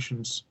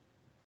collaborations.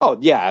 Oh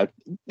yeah,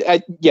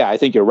 I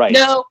think you're right.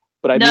 No,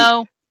 but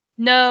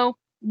no.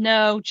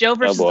 Joe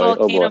versus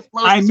Volcano.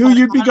 I knew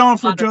you'd be going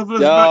for Joe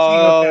versus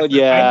Volcano. Oh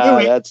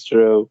yeah, that's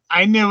true.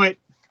 I knew it.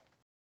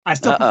 I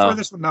still prefer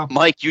this one though.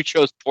 Mike, you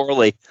chose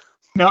poorly.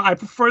 No, I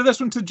prefer this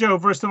one to Joe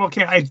versus the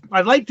Volcano.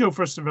 I like Joe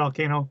versus the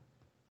Volcano,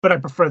 but I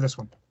prefer this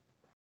one.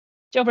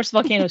 Joe versus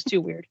Volcano is too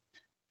weird.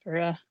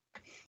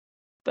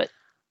 But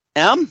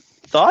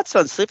thoughts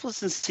on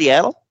Sleepless in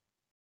Seattle?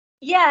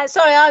 Yeah,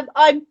 sorry,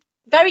 I'm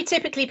very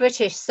typically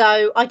British,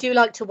 so I do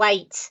like to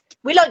wait.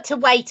 We like to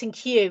wait and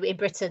queue in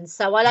Britain,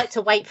 so I like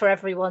to wait for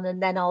everyone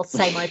and then I'll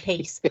say my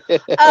piece.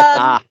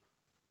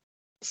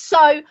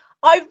 So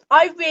I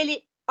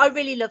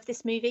really love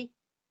this movie.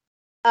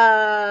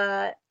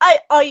 I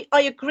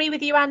agree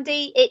with you,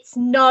 Andy. It's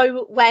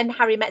no When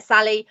Harry Met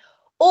Sally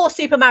or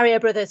Super Mario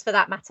Brothers for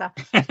that matter.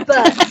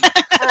 But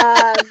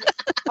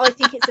I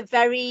think it's a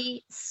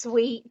very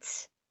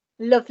sweet,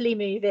 lovely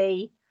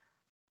movie.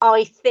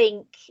 I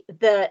think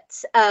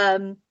that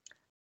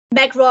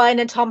Meg Ryan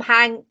and Tom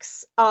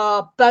Hanks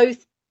are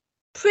both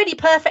pretty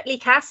perfectly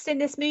cast in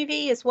this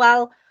movie as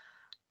well.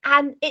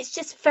 And it's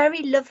just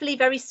very lovely,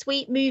 very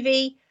sweet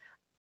movie.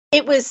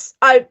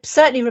 I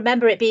certainly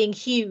remember it being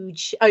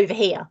huge over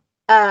here.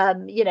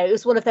 It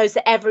was one of those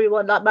that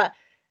everyone, like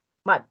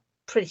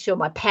pretty sure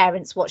my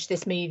parents watched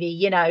this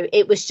movie.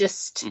 It was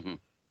just a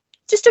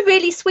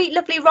really sweet,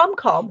 lovely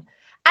rom-com.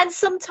 And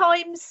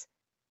sometimes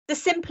the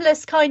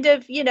simplest kind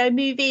of,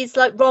 movies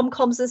like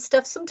rom-coms and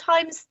stuff,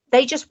 sometimes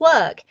they just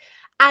work.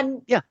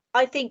 And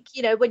I think,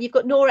 when you've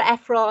got Nora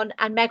Ephron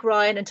and Meg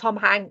Ryan and Tom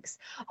Hanks,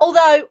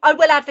 although I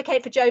will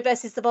advocate for Joe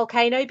versus the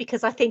Volcano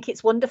because I think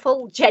it's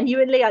wonderful.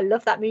 Genuinely, I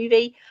love that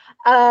movie.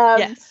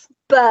 Yes.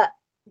 But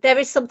there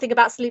is something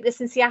about Sleepless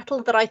in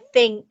Seattle that I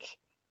think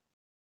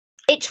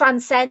it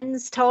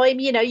transcends time.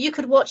 You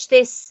could watch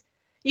this.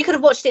 You could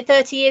have watched it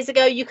 30 years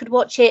ago. You could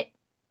watch it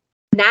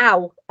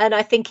now. And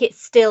I think it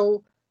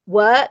still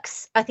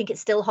works. I think it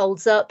still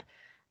holds up.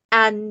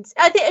 And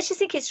I just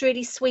think it's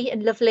really sweet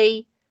and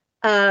lovely.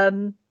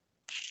 And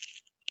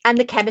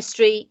the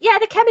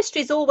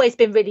chemistry's always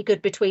been really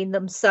good between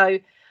them. So,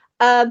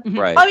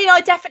 right. I mean,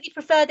 I definitely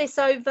prefer this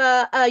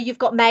over You've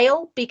Got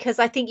Mail because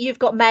I think You've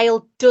Got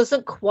Mail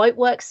doesn't quite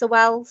work so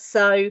well.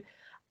 So,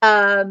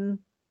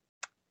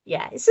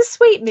 it's a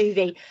sweet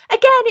movie.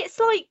 Again, it's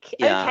like,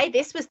 okay,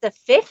 this was the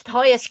 5th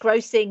highest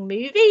grossing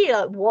movie.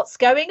 Like, what's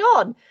going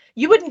on?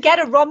 You wouldn't get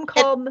a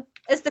rom-com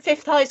as the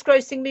 5th highest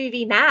grossing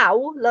movie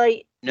now.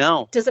 Like,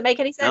 no, does it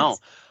make any sense? No.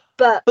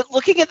 But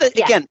looking at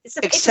again,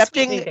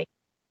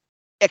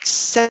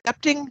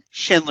 accepting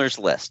Schindler's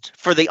List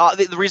for the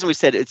reason we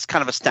said it's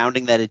kind of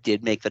astounding that it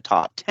did make the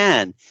top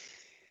 10.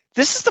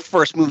 This is the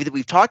first movie that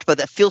we've talked about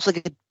that feels like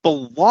it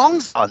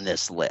belongs on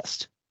this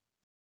list.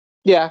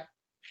 Yeah.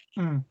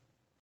 And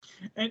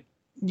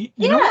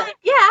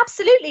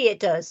absolutely, it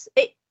does.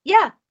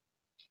 Yeah,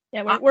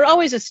 we're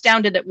always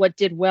astounded at what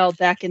did well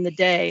back in the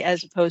day,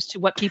 as opposed to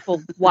what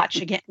people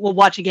will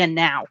watch again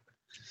now.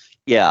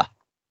 Yeah.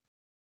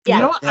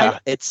 Yeah.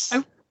 I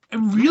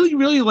really,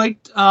 really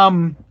liked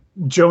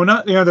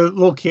Jonah, the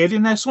little kid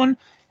in this one.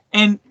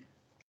 And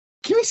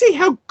can we say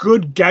how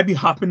good Gabby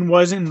Hoffman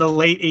was in the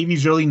late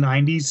 80s, early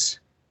 90s?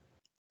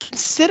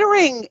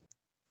 Considering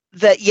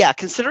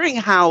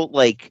how,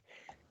 like,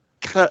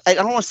 I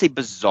don't want to say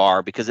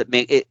bizarre because it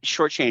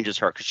shortchanges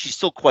her because she's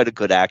still quite a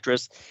good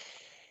actress.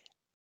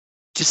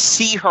 To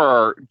see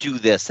her do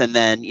this, and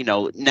then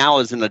now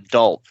as an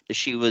adult,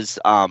 she was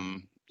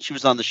on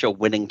the show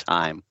Winning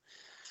Time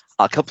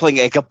playing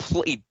a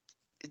complete.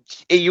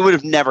 You would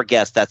have never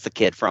guessed that's the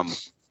kid from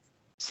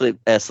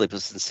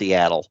Sleepless in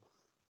Seattle.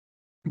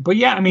 But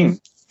yeah, I mean,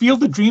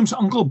 Field of Dreams,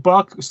 Uncle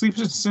Buck,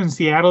 Sleepless in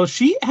Seattle.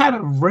 She had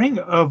a ring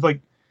of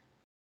like,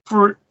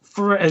 for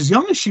as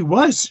young as she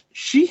was,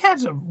 she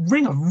has a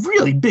ring of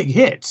really big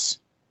hits.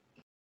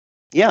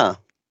 Yeah.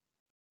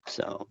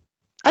 So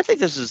I think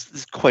this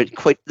is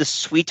quite the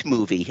sweet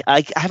movie.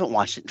 I haven't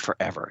watched it in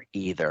forever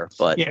either,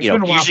 but Yeah,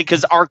 usually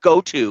because our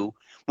go-to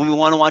when we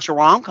want to watch a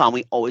rom-com,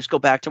 we always go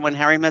back to When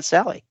Harry Met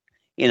Sally.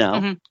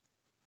 Doing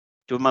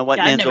my white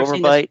man's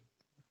overbite.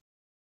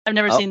 I've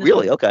never seen this.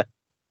 Really? One. Okay.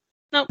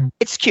 No,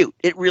 it's cute.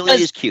 It really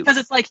is cute. Because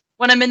it's like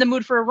when I'm in the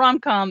mood for a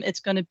rom-com,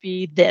 it's going to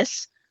be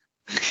this,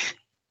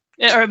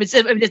 or it's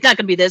not going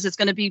to be this. It's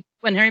going to be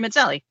When Harry Met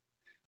Sally.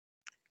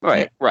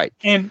 Right.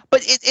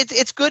 But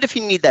it's good if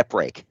you need that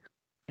break.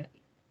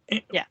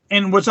 Yeah.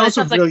 And what's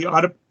also really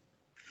odd,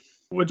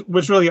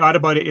 what's really odd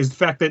about it is the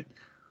fact that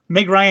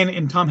Meg Ryan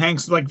and Tom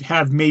Hanks like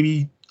have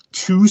maybe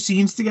 2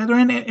 scenes together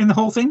in the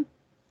whole thing.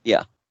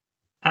 Yeah.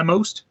 At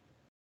most.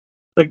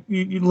 Like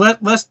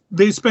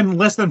they spend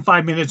less than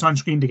 5 minutes on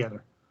screen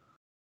together.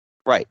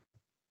 Right.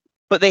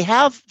 But they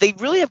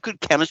really have good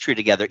chemistry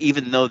together,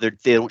 even though they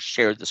don't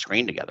share the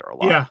screen together a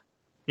lot.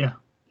 Yeah.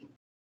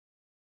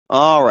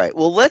 All right.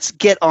 Well, let's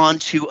get on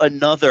to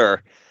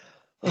another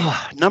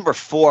number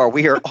 4.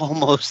 We are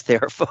almost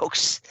there,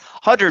 folks.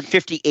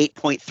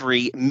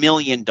 $158.3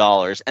 million,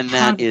 and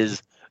that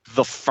is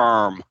The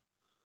Firm.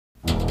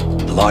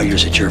 The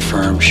lawyers at your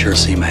firm sure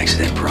seem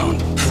accident prone.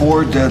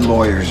 4 dead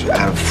lawyers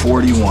out of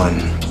 41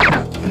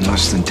 in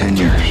less than 10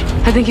 years.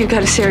 I think you've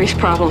got a serious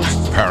problem.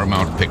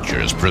 Paramount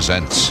Pictures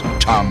presents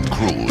Tom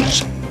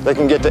Cruise They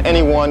can get to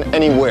anyone,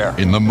 anywhere.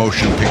 in the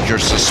motion picture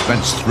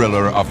suspense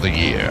thriller of the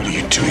year. What are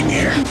you doing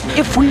here?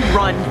 If we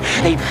run,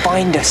 they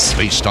find us.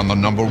 Based on the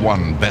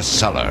 #1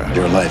 bestseller,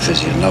 Your life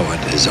as you know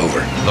it is over.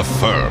 The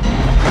Firm.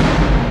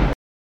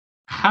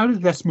 How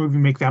did this movie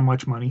make that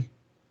much money?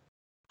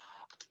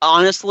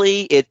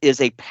 Honestly, it is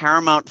a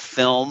Paramount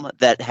film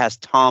that has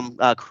Tom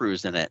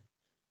Cruise in it.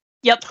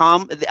 Yep.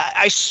 Tom,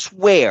 I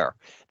swear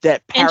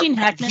that Gene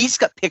Hackman. he's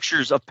got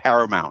pictures of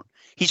Paramount.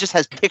 He just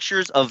has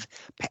pictures of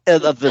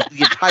the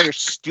entire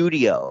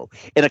studio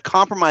in a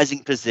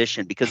compromising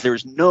position because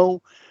there's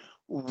no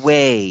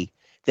way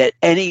that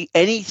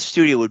any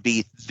studio would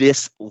be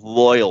this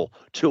loyal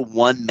to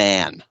one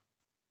man.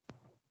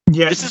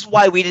 Yeah. This is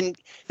why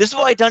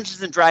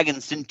Dungeons and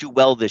Dragons didn't do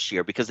well this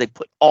year, because they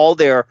put all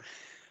their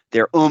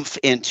oomph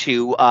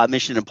into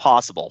Mission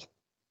Impossible.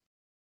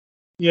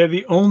 Yeah,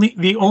 the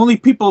only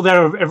people that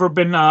have ever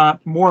been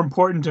more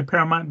important to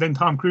Paramount than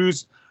Tom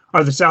Cruise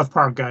are the South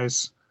Park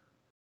guys.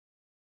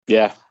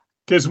 Yeah,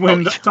 because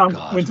when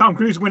Tom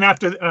Cruise went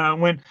after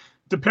went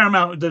to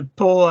Paramount to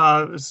pull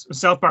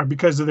South Park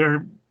because of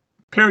their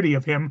parody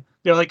of him,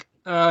 they're like,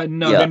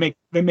 no, Yeah.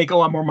 they make a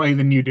lot more money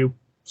than you do.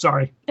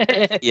 Sorry.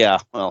 Yeah,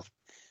 well,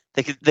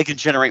 they can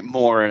generate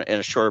more in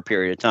a shorter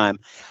period of time.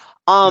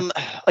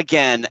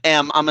 Again,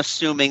 I'm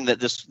assuming that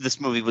this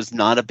movie was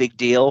not a big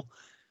deal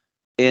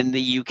in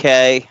the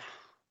UK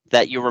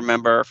that you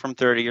remember from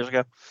 30 years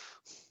ago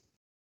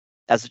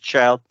as a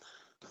child.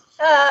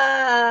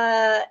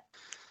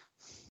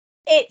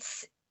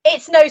 It's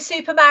no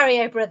Super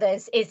Mario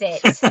Brothers, is it?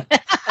 It's going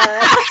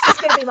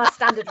to be my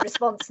standard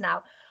response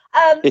now.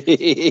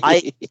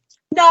 Again,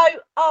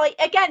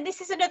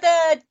 this is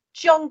another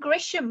John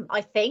Grisham,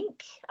 I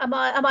think. Am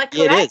I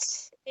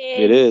correct?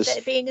 It is.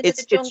 It being another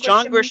It's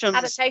John Grisham's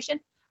adaptation.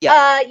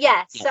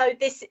 Yeah. So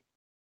this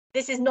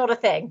is not a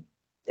thing,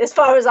 as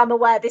far as I'm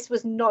aware. This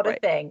was not a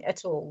thing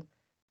at all.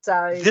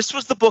 So this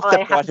was the book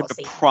that brought him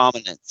to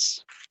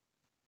prominence.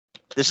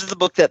 This is the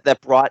book that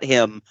brought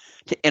him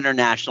to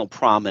international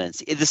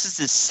prominence. This is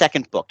his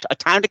second book. A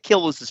Time to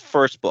Kill was his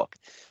first book.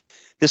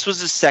 This was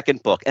his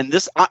second book, and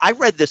I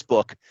read this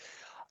book.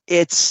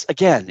 It's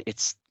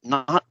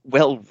not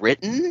well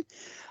written.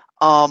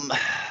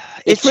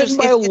 It's written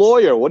by a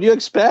lawyer. What do you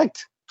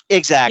expect?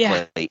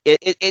 Exactly. Yeah.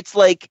 It's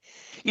like,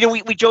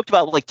 we joked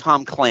about like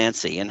Tom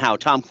Clancy and how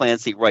Tom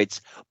Clancy writes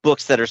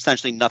books that are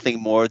essentially nothing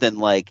more than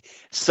like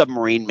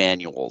submarine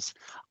manuals.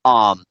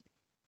 John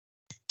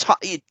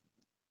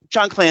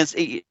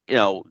Clancy,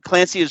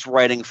 Clancy is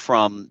writing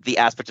from the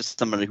aspect of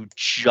someone who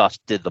just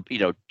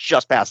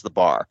just passed the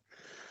bar.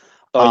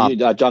 John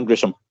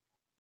Grisham.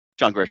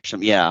 John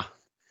Grisham, yeah.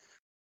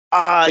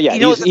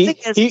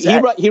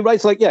 He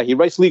writes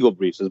legal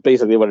briefs. Is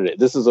basically what it is.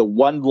 This is a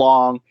one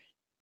long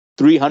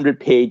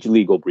 300-page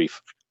legal brief.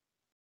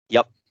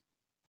 Yep.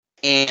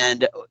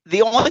 And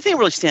the only thing that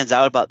really stands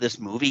out about this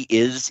movie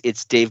is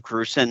its Dave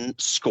Grusin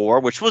score,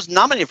 which was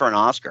nominated for an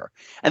Oscar.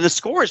 And the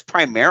score is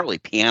primarily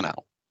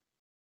piano,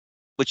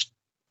 which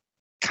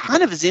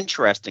kind of is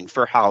interesting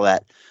for how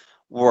that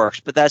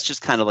works. But that's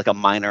just kind of like a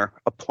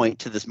point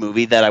to this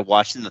movie that I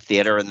watched in the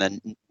theater and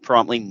then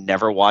promptly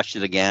never watched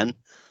it again.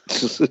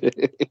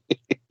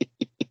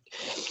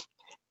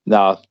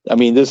 No, I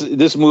mean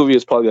this movie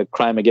is probably a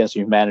crime against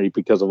humanity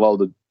because of all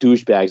the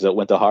douchebags that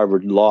went to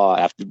Harvard Law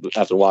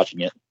after watching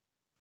it.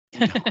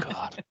 Oh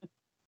God.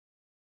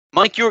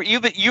 Mike,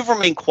 you've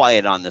remained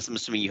quiet on this. I'm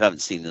assuming you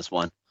haven't seen this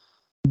one.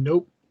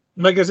 Nope.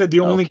 Like I said,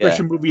 the only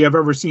Christian movie I've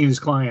ever seen is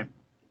Client.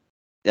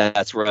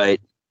 That's right.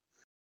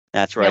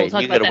 That's right.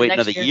 we'll You got to wait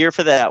another year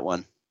for that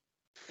one.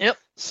 Yep.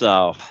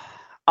 So,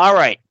 all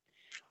right.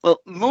 Well,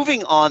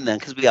 moving on then,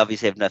 because we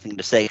obviously have nothing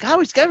to say. God,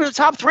 we've got to the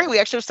top 3. We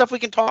actually have stuff we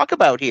can talk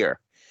about here.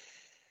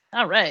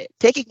 All right.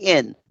 Taking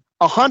in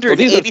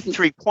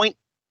 183.8.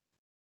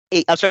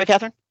 I'm sorry,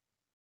 Catherine?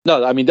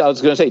 No, I mean, I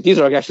was going to say, these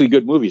are actually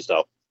good movies,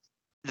 though.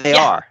 They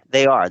are.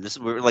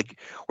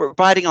 We're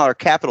biting our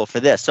capital for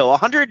this. So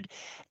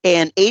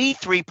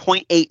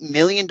 $183.8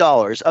 million,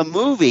 a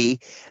movie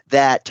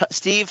that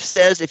Steve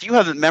says, if you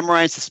haven't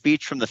memorized the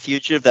speech from The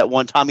Fugitive that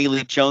won Tommy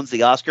Lee Jones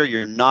the Oscar,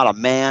 you're not a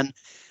man.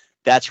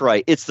 That's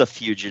right. It's The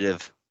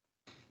Fugitive.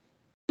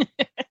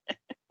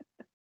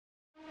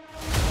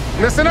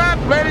 Listen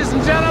up, ladies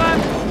and gentlemen.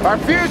 Our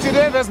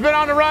fugitive has been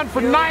on the run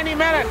for 90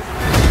 minutes.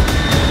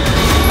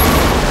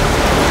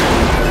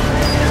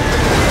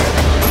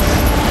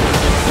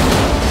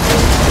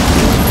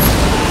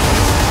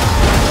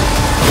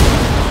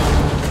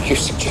 You're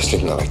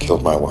suggesting that I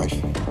killed my wife?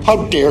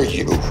 How dare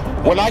you?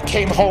 When I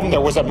came home, there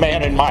was a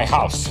man in my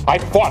house. I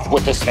fought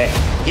with this man.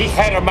 He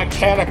had a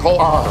mechanical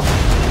arm.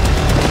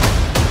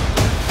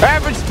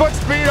 Average foot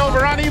speed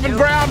over uneven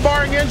ground,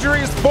 barring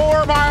injuries,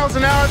 4 miles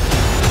an hour.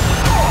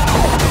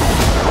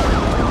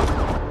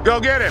 Go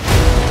get him.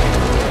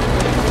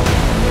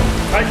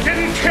 I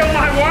didn't kill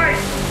my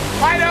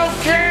wife. I don't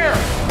care.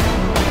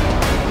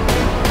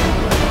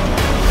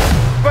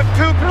 Put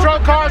 2 patrol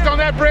cars on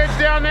that bridge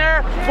down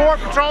there. 4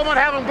 patrolmen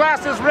have him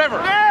blast this river.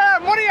 Yeah,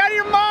 what are you out of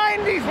your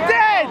mind? He's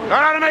dead.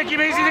 That ought to make him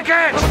easy to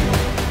catch.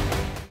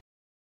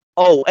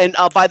 Oh, and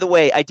by the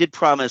way, I did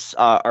promise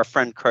our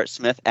friend Kurt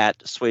Smith at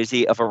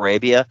Swayze of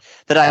Arabia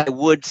that I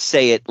would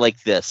say it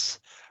like this.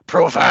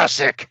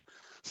 Provasic.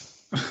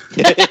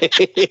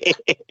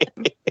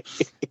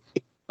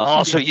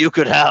 Also, you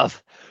could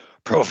have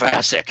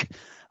Provasic.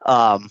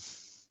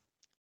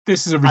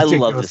 This is a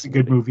ridiculously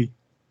good movie.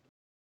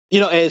 You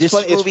know, and it's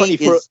funny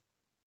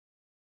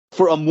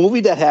for a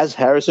movie that has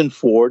Harrison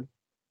Ford,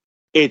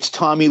 it's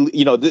Tommy.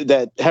 You know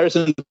that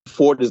Harrison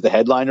Ford is the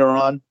headliner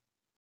on.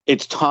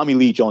 It's Tommy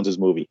Lee Jones's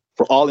movie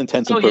for all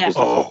intents and purposes.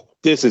 Yeah. Oh,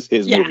 this is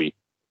his movie.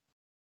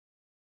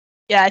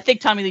 Yeah, I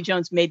think Tommy Lee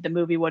Jones made the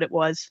movie what it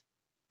was.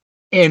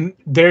 And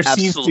their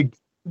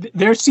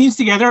scenes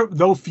together,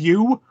 though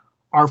few,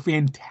 are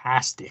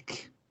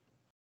fantastic.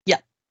 Yeah.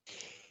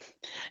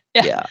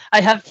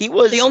 I have. He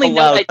was the only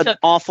allowed note I took, an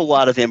awful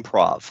lot of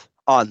improv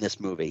on this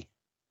movie.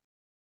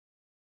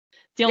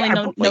 The only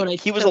note I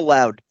he was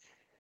allowed.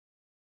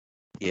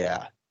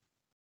 Yeah,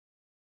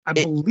 I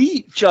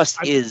believe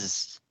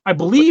I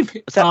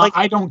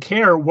Don't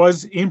Care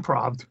was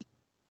improv.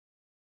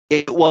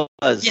 It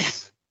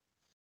was.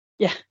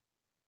 Yeah.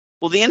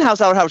 Well, the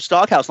Inhouse, Outhouse,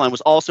 Doghouse line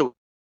was also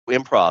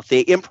improv.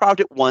 They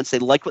improv'd it once. They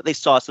liked what they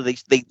saw, so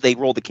they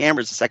rolled the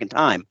cameras a second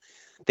time.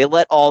 They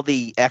let all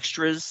the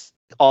extras,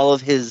 all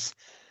of his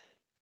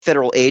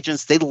federal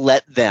agents, they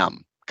let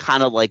them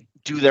kind of like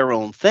do their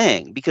own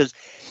thing, because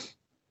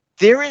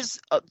there is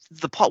one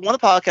of the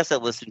podcasts I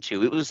listened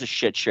to, it was a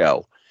shit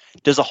show,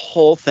 does a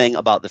whole thing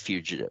about The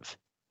Fugitive.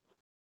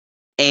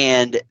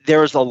 And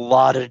there's a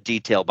lot of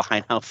detail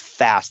behind how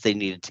fast they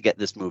needed to get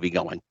this movie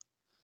going.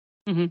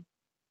 Mm-hmm.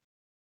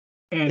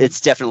 And it's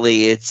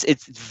definitely, it's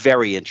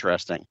very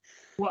interesting.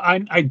 Well,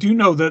 I do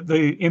know that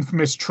the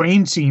infamous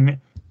train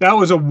scene, that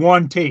was a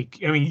one take.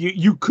 I mean,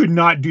 you could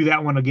not do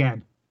that one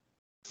again.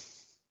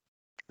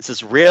 This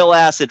is real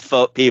acid,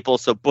 people,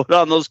 so put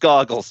on those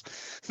goggles.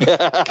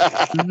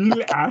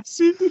 Real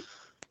acid?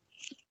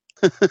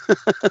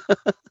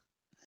 The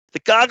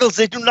goggles,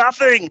 they do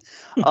nothing.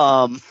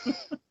 And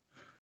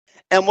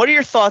what are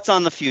your thoughts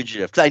on The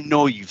Fugitive? Because I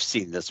know you've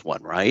seen this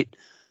one, right?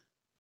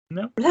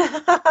 No.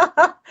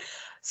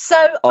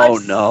 So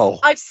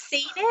I've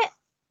seen it.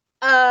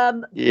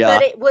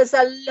 But it was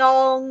a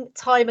long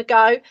time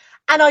ago,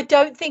 and I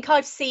don't think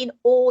I've seen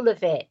all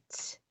of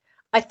it.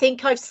 I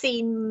think I've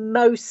seen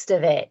most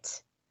of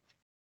it,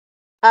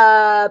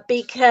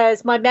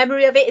 because my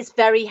memory of it is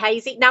very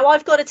hazy. Now,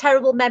 I've got a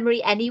terrible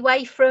memory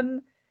anyway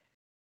from,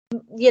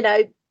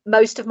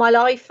 most of my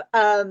life.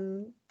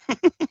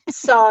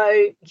 So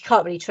you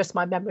can't really trust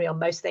my memory on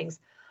most things.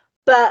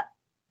 But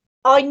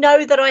I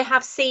know that I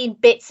have seen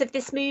bits of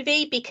this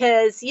movie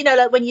because,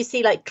 like when you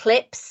see like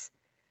clips,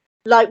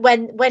 like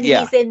when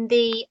he's in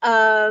the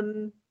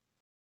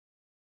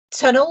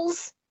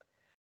tunnels.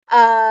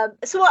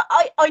 So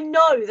I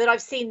know that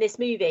I've seen this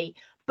movie,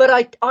 but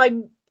I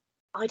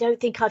don't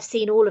think I've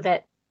seen all of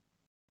it.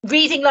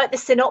 Reading like the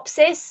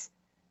synopsis,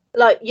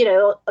 like,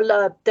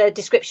 the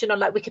description on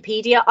like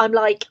Wikipedia, I'm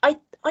like, I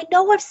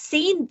know I've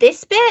seen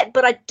this bit,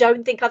 but I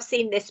don't think I've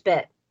seen this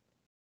bit.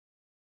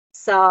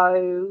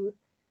 So,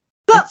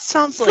 but it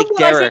sounds like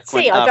Derek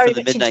went for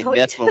the Midnight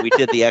Myth when we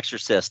did The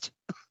Exorcist.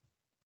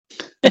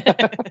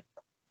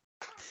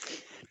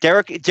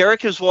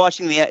 Derek was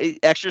watching The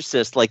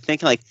Exorcist, like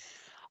thinking like,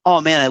 oh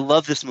man, I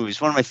love this movie.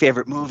 It's one of my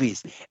favorite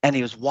movies. And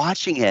he was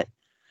watching it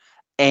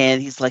and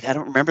he's like, I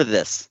don't remember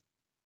this.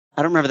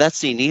 I don't remember that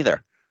scene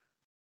either.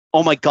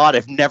 Oh my God,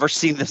 I've never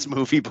seen this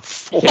movie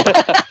before.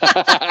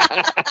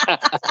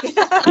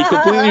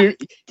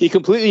 he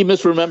completely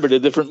misremembered a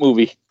different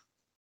movie.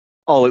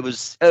 Oh, it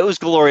was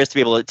glorious to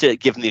be able to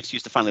give him the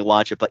excuse to finally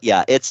watch it. But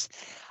yeah,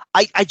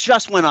 I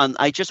just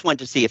went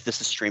to see if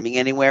this is streaming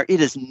anywhere. It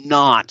is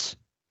not.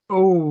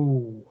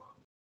 Oh.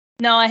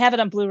 No, I have it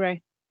on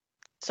Blu-ray,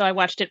 so I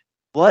watched it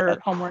for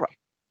homework.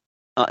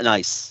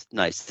 Nice.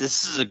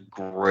 This is a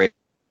great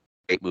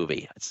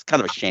movie. It's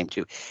kind of a shame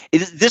too.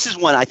 This is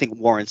one I think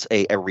warrants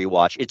a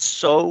rewatch. It's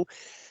so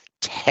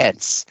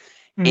tense,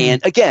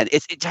 and again,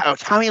 it's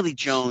Tommy Lee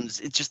Jones.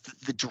 It's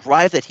just the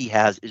drive that he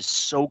has is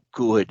so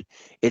good.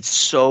 It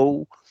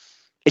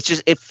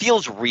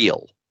feels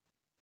real.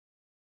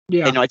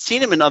 Yeah, you know, I'd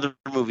seen him in other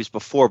movies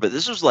before, but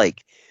this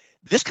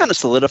kind of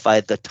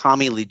solidified the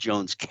Tommy Lee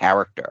Jones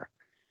character.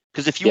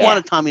 Because if you want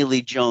a Tommy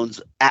Lee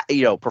Jones,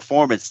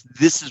 performance,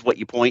 this is what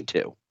you point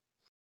to.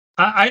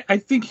 I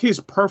think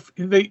his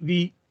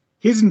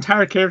his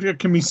entire character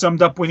can be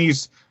summed up when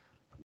he's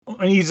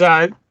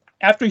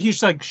after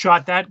he's like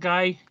shot that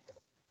guy,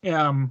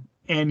 and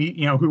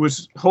who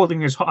was holding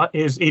his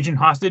agent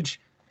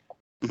hostage,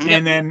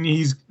 and then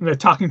he's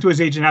talking to his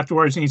agent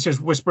afterwards, and he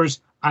says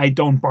whispers, "I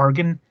don't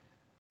bargain."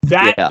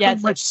 That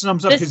pretty much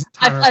sums up his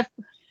entire.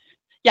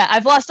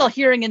 I've lost all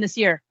hearing in this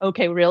ear.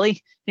 Okay,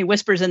 really? He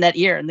whispers in that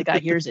ear, and the guy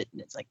hears it, and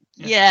it's like,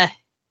 yeah.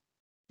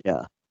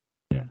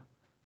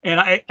 And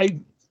I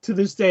to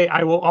this day,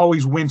 I will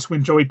always wince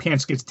when Joey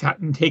Pants gets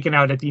taken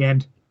out at the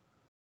end.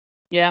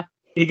 Yeah,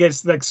 he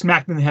gets like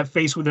smacked in the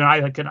face with an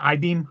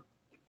I-beam.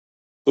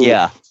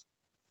 Yeah.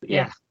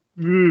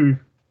 Mm.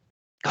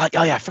 God,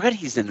 I forgot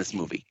he's in this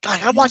movie. God,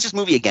 I gotta watch this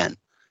movie again.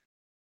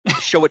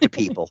 Show it to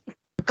people.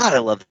 God, I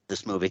love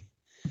this movie.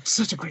 It's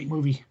such a great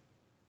movie.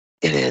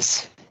 It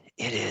is.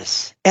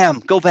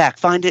 Go back,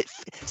 find it.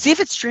 See if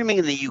it's streaming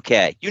in the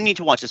UK. You need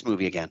to watch this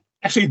movie again.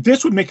 Actually,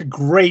 this would make a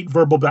great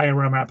verbal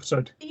diorama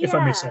episode, if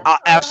I may say.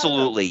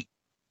 Absolutely.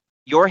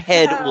 Your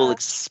head will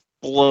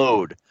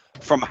explode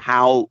from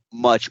how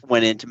much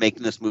went into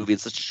making this movie in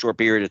such a short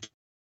period of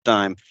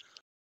time.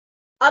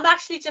 I'm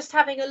actually just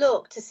having a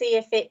look to see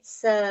if it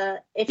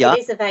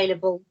is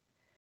available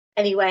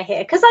anywhere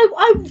here, because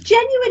I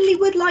genuinely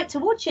would like to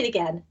watch it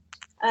again.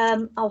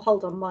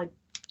 Hold on,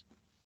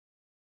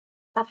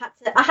 I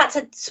had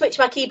to switch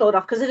my keyboard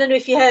off because I don't know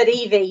if you heard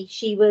Evie.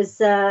 She was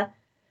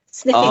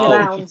sniffing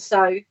around,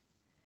 so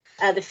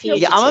the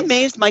fugitive. Yeah, I'm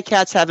amazed my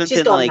cats haven't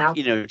been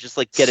just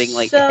getting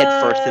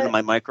head first into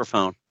my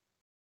microphone.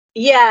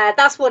 Yeah,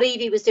 that's what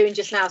Evie was doing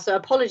just now. So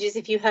apologies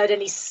if you heard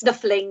any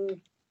snuffling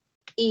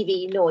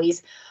Evie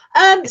noise.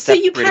 So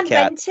you can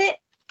rent it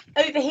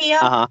over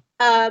here.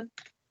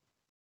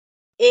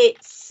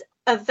 It's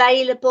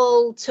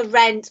available to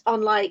rent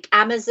on like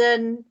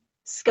Amazon,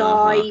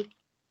 Sky,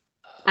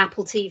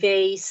 Apple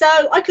TV. So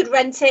I could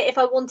rent it if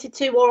I wanted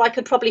to, or I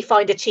could probably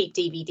find a cheap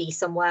DVD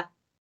somewhere.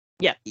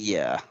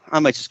 Yeah. I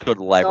might just go to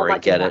the library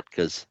and get it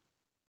because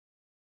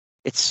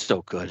it's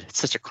so good. It's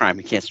such a crime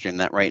you can't stream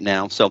that right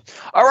now. So,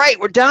 all right,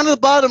 we're down to the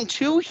bottom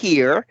two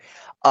here.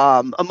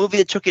 A movie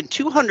that took in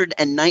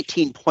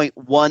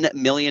 $219.1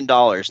 million.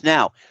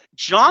 Now,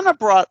 Jonna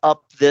brought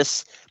up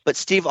this, but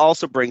Steve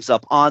also brings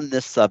up on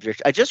this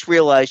subject. I just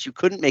realized you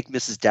couldn't make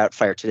Mrs.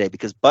 Doubtfire today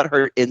because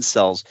butthurt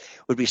incels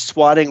would be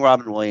swatting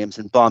Robin Williams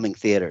and bombing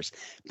theaters.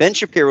 Ben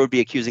Shapiro would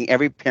be accusing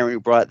every parent who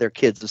brought their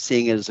kids of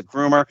seeing it as a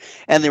groomer,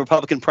 and the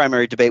Republican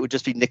primary debate would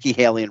just be Nikki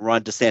Haley and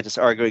Ron DeSantis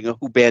arguing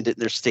who banned it in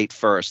their state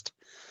first.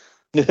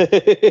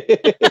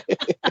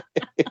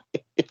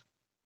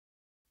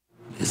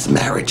 His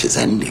marriage is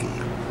ending.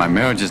 My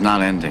marriage is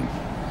not ending.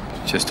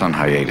 It's just on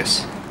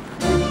hiatus.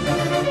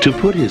 To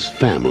put his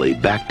family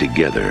back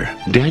together,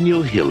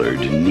 Daniel Hillard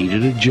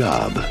needed a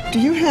job.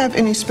 Do you have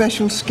any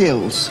special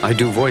skills? I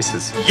do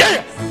voices.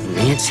 Yeah!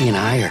 Nancy and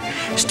I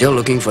are still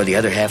looking for the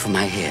other half of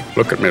my head.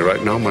 Look at me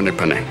right now,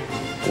 Moneypenny.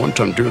 I want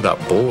to undo that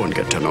bow and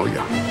get to know you.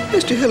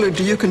 Mr. Hillard,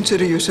 do you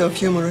consider yourself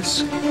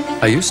humorous?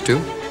 I used to.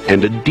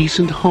 And a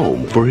decent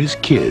home for his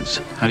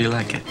kids. How do you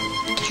like it?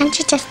 Can't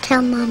you just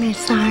tell Mom you're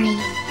sorry?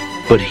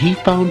 But he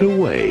found a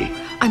way.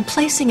 I'm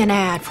placing an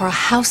ad for a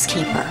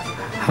housekeeper.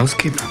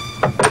 Housekeeper?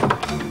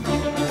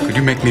 Could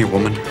you make me a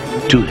woman?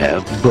 To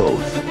have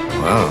both.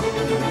 Wow.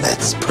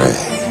 Let's pray.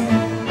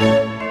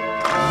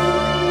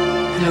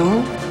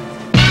 Hello?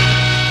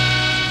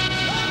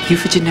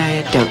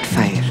 Euphigenia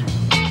Doubtfire.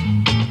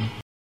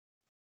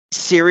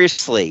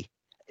 Seriously,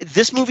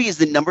 this movie is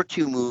the number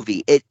 2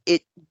 movie. It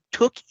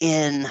took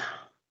in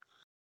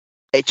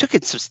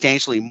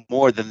substantially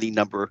more than the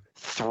number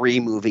 3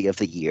 movie of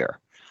the year.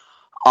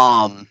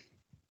 And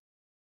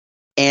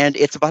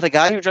it's about a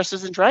guy who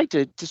dresses in drag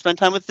to spend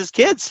time with his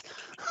kids.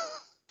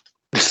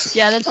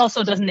 Yeah, that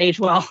also doesn't age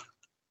well.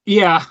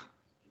 Yeah.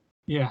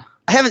 I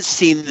haven't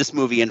seen this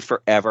movie in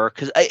forever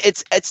because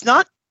it's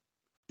not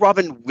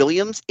Robin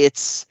Williams,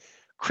 it's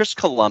Chris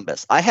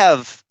Columbus. I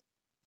have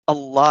a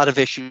lot of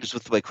issues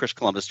with the way Chris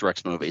Columbus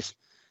directs movies.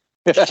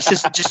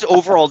 just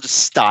overall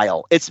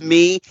style. It's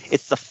me.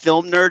 It's the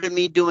film nerd in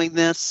me doing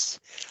this.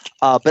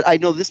 But I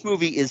know this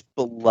movie is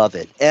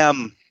beloved.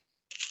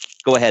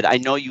 Go ahead. I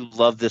know you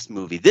love this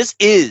movie. This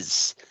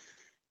is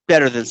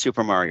better than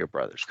Super Mario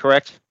Brothers,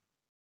 correct?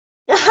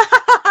 Well,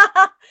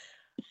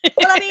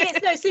 I mean,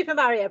 it's no Super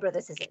Mario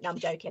Brothers, is it? No, I'm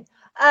joking.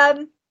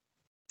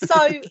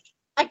 So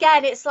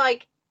again, it's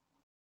like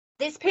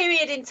this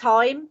period in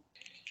time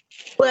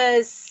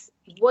was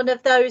one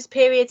of those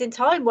periods in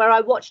time where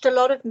I watched a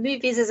lot of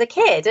movies as a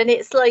kid, and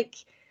it's like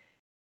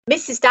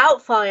Mrs.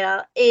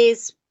 Doubtfire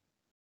is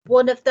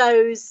one of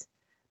those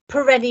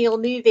perennial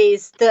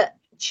movies that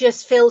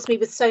just fills me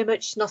with so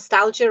much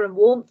nostalgia and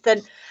warmth,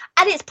 and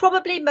it's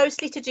probably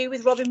mostly to do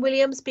with Robin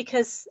Williams,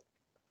 because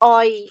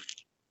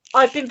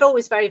I've been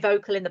always very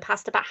vocal in the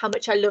past about how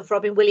much I love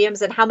Robin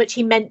Williams and how much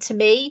he meant to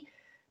me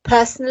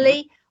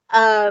personally,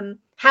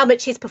 how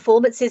much his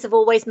performances have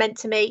always meant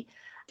to me.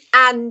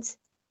 And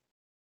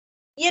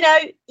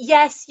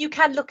yes, you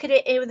can look at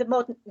it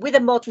with a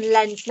modern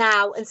lens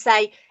now and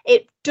say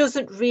it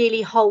doesn't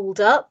really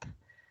hold up.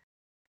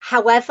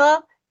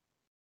 However,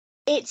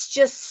 it's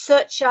just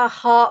such a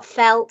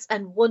heartfelt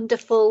and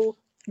wonderful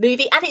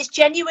movie, and it's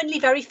genuinely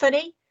very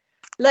funny.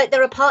 Like,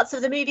 there are parts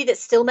of the movie that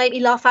still make me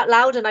laugh out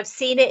loud, and I've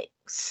seen it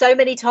so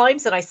many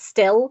times and I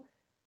still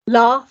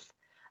laugh.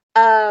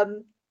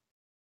 And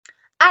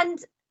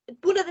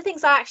one of the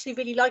things I actually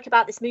really like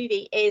about this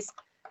movie is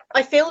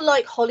I feel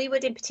like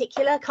Hollywood in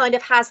particular kind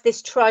of has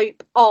this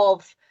trope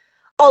of,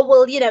 oh,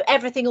 well,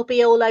 everything will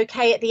be all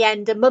okay at the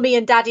end and mummy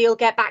and daddy will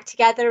get back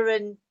together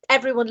and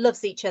everyone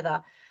loves each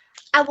other.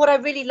 And what I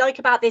really like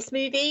about this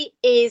movie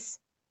is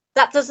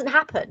that doesn't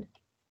happen.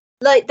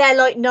 Like, they're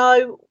like,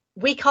 no,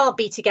 we can't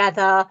be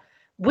together.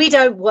 We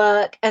don't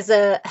work as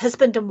a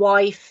husband and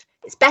wife.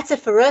 It's better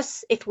for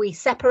us if we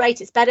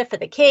separate. It's better for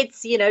the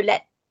kids,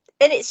 and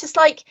it's just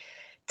like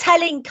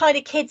telling kind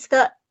of kids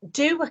that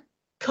do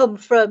come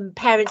from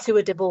parents who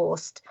are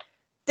divorced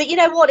that, you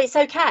know what, it's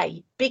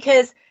okay,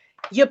 because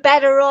you're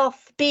better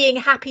off being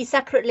happy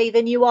separately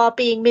than you are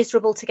being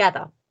miserable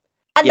together.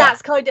 And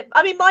that's kind of,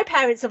 I mean, my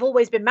parents have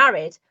always been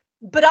married,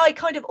 but I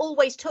kind of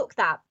always took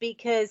that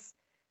because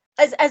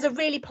as a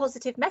really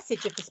positive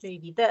message of this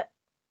movie, that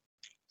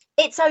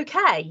it's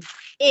okay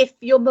if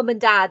your mum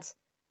and dad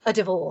are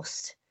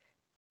divorced.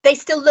 They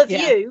still love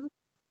you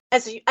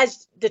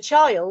as the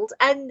child,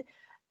 and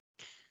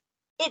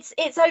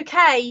it's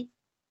okay.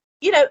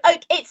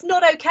 It's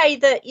not okay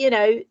that,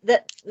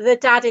 that the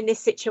dad in this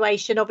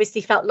situation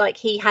obviously felt like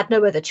he had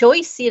no other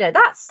choice.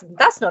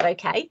 That's not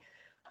okay.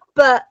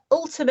 But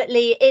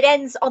ultimately, it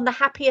ends on the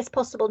happiest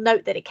possible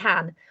note that it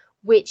can,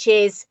 which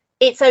is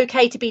it's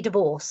okay to be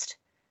divorced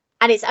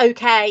and it's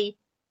okay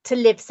to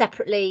live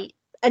separately,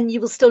 and you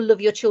will still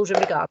love your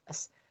children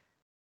regardless.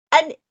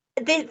 And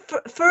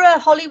for a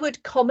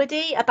Hollywood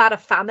comedy about a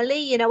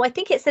family, I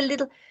think it's a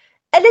little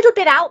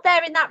bit out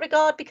there in that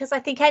regard, because I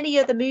think any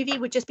other movie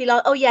would just be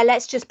like, oh yeah,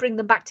 let's just bring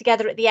them back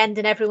together at the end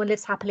and everyone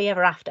lives happily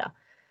ever after.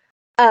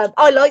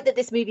 I like that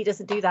this movie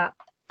doesn't do that.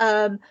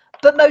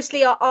 But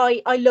mostly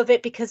I love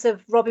it because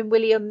of Robin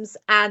Williams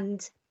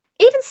and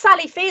even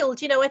Sally Field.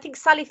 I think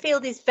Sally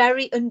Field is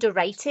very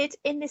underrated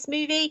in this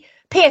movie.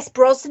 Pierce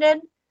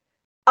Brosnan.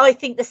 I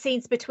think the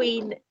scenes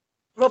between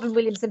Robin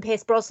Williams and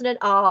Pierce Brosnan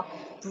are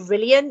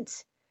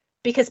brilliant,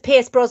 because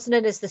Pierce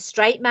Brosnan is the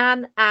straight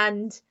man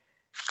and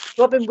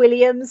Robin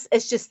Williams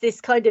is just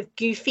this kind of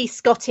goofy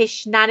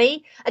Scottish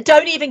nanny. And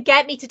don't even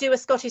get me to do a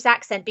Scottish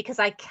accent, because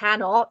I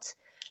cannot.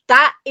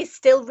 That is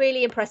still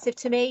really impressive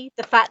to me,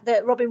 the fact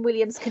that Robin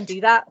Williams can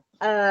do that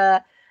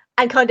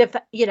and kind of,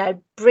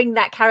 bring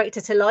that character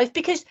to life,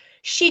 because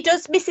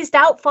Mrs.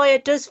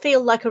 Doubtfire does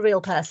feel like a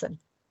real person.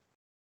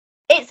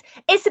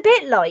 It's a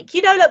bit like,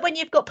 like when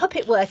you've got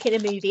puppet work in a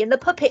movie and the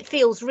puppet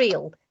feels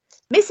real.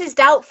 Mrs.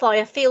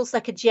 Doubtfire feels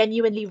like a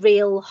genuinely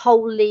real,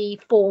 wholly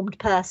formed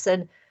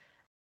person.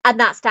 And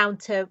that's down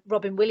to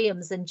Robin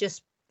Williams and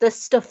just the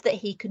stuff that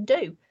he can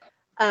do.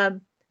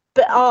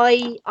 But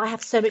I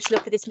have so much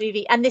love for this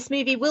movie, and this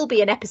movie will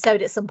be an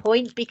episode at some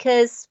point,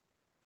 because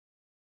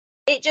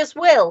it just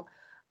will.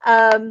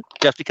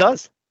 Just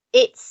because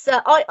it's,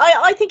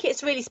 I think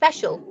it's really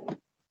special.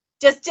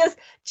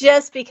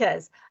 Just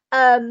because.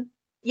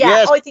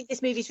 Yes. I think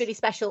this movie's really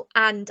special,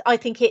 and I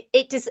think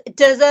it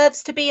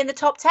deserves to be in the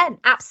top 10.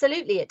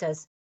 Absolutely, it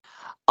does.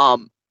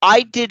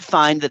 I did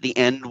find that the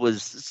end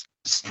was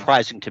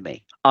surprising to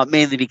me,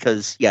 mainly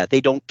because they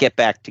don't get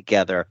back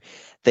together.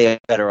 They are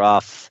better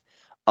off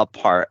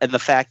apart, and the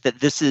fact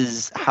that this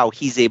is how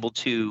he's able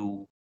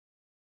to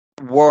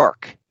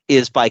work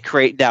is by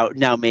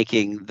now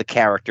making the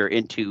character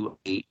into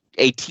a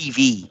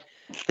TV,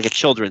 like a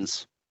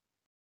children's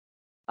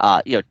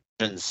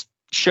children's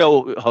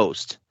show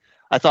host.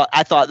 I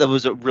thought that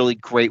was a really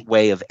great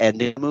way of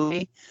ending the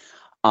movie.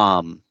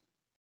 And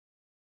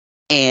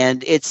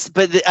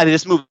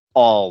this movie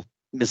all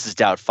Mrs.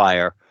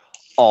 Doubtfire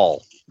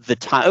all the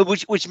time,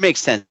 which makes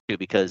sense too,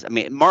 because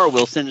Mara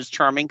Wilson is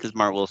charming, because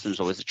Mara Wilson is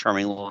always a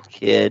charming little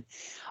kid.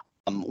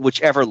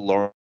 Whichever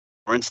Lawrence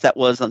that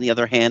was, on the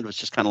other hand, was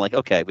just kind of like,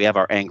 okay, we have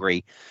our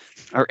angry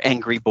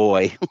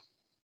boy.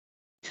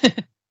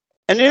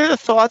 Any other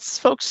thoughts,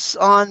 folks,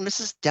 on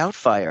Mrs.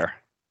 Doubtfire?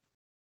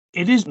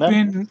 It has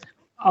been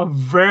a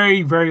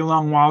very, very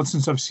long while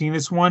since I've seen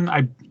this one.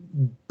 I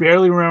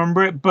barely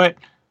remember it, but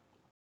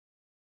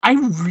I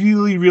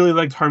really, really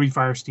liked Harvey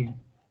Fierstein.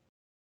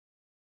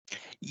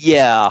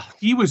 Yeah.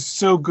 He was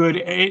so good.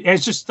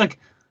 It's just a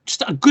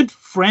good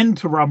friend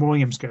to Robin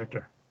Williams'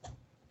 character.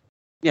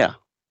 Yeah.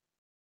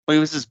 Well, he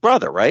was his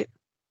brother, right?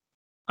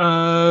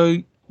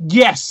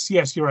 Yes,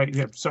 you're right.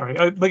 Yeah, sorry.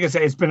 Like I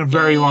said, it's been a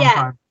very long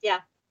time.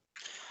 Yeah.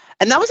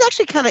 And that was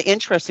actually kind of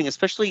interesting,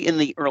 especially in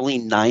the early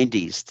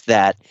 90s,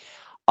 that,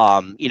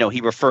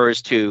 he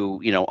refers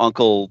to,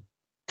 Uncle,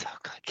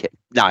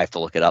 now I have to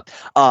look it up,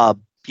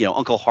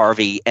 Uncle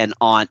Harvey and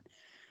Aunt,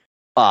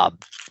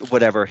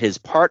 whatever his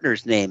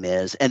partner's name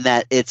is, and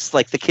that it's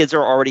like the kids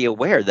are already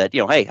aware that,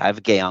 hey, I have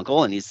a gay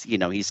uncle and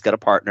he's got a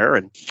partner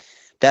and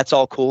that's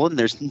all cool. And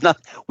there's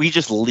nothing, we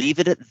just leave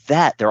it at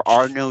that. There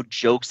are no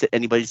jokes at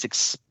anybody's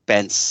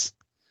expense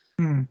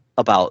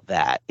about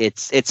that.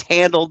 It's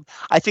handled.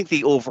 I think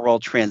the overall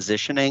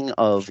transitioning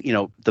of,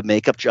 the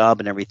makeup job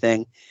and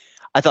everything,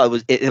 I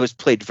thought it was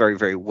played very,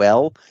 very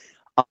well.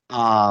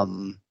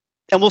 And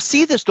we'll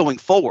see this going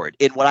forward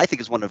in what I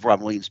think is one of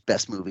Robin Williams'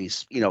 best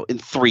movies, in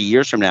 3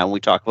 years from now when we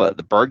talk about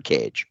The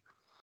Birdcage.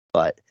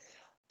 But,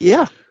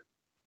 yeah.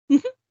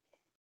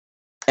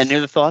 Any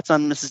other thoughts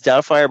on Mrs.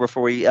 Doubtfire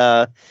before we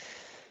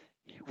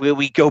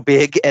go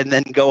big and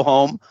then go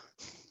home?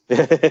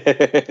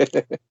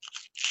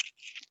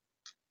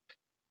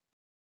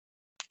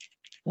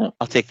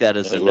 I'll take that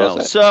as a no.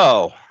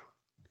 So,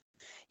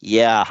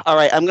 yeah. All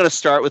right. I'm going to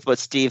start with what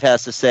Steve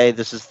has to say.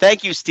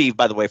 Thank you, Steve,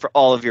 by the way, for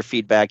all of your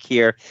feedback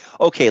here.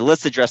 Okay,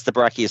 let's address the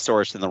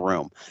Brachiosaurus in the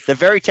room. The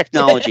very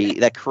technology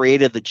that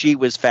created the Gee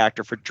Whiz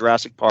factor for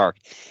Jurassic Park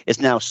is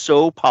now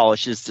so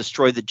polished it's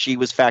destroyed the Gee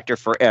Whiz factor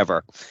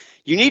forever.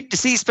 You need to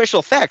see special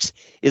effects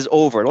is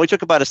over. It only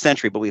took about a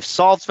century, but we've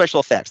solved special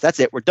effects. That's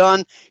it. We're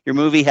done. Your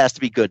movie has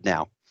to be good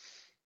now.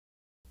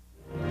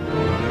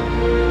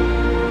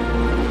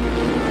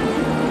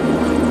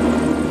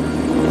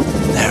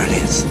 There it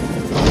is.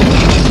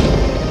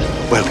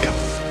 Welcome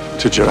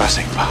to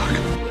Jurassic Park.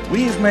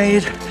 We've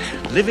made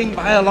living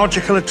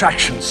biological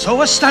attractions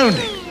so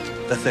astounding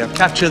that they'll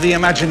capture the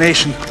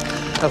imagination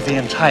of the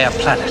entire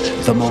planet.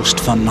 The most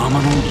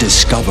phenomenal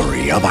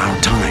discovery of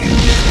our time.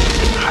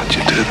 How'd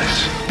you do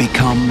this?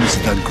 Becomes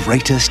the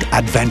greatest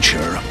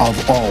adventure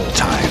of all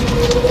time.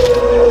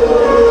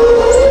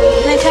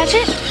 Can I touch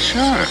it?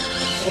 Sure.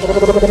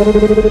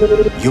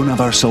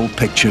 Universal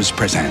Pictures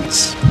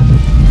presents.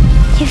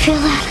 You feel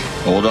that?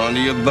 Hold on to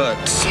your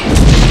butts.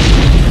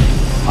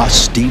 A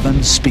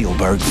Steven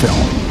Spielberg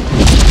film.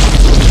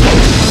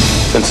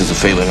 Fences are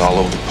failing all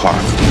over the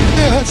park.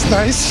 Yeah, that's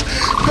nice.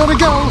 Gotta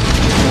go.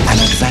 An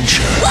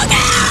adventure. Look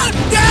out!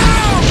 No!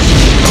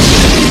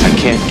 I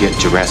can't get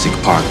Jurassic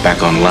Park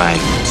back online.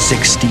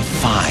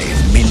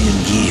 65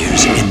 million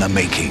years in the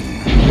making.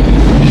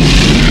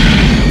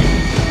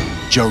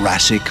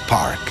 Jurassic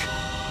Park.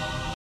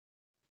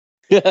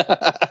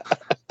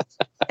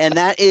 And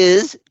that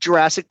is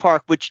Jurassic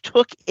Park, which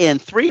took in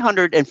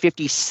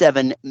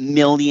 $357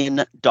 million.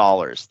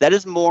 That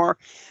is more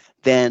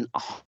than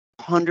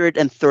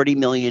 $130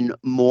 million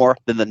more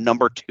than the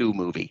number 2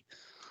 movie.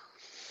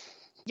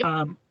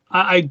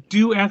 I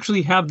do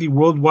actually have the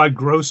worldwide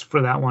gross for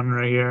that one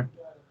right here.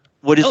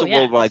 What is the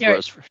worldwide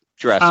gross for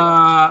Jurassic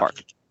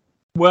Park?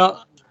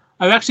 Well,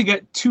 I've actually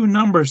got 2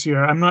 numbers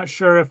here. I'm not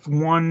sure if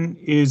one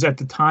is at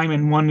the time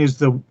and one is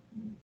the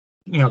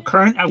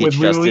current with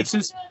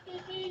re-releases.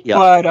 Yep.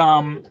 But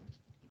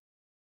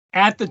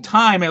at the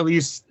time, at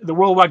least, the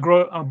worldwide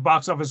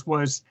box office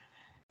was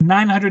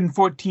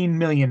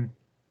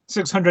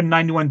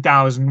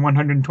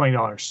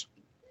 $914,691,120.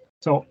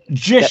 So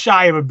just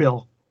shy of a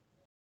bill.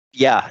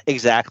 Yeah,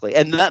 exactly.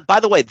 And that, by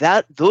the way,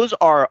 those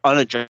are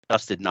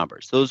unadjusted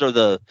numbers. Those are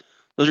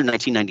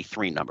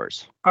 1993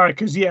 numbers. All right,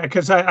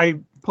 because I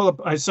pull up,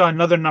 I saw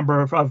another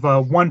number of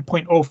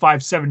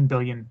 1.057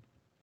 billion.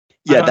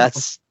 Yeah,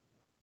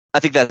 I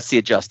think that's the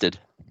adjusted.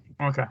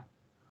 Okay.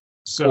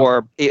 So,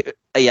 or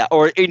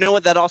you know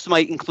what? That also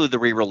might include the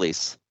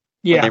re-release.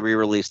 Yeah, they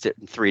re-released it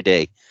in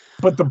 3D.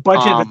 But the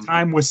budget at the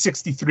time was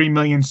 63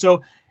 million,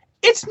 so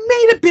it's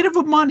made a bit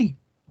of money.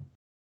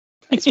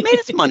 It's made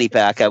its money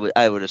back,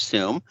 I would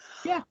assume.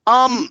 Yeah.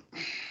 Oh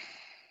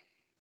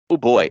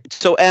boy.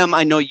 So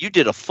I know you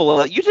did a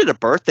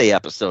birthday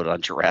episode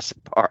on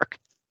Jurassic Park.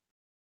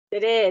 I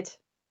did.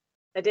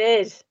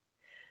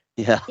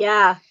 Yeah.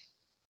 Yeah.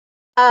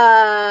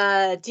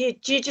 Do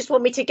you just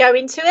want me to go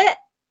into it?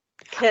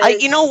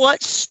 You know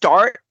what?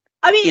 Start.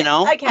 I mean,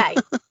 okay.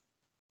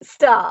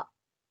 Start.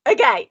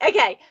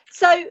 Okay.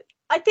 So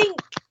I think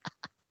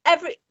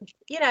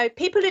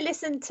people who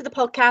listen to the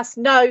podcast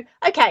know,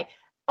 okay,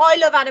 I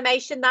love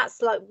animation.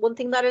 That's like one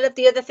thing that I love.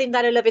 The other thing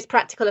that I love is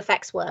practical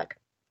effects work.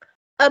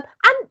 And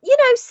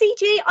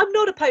CG, I'm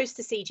not opposed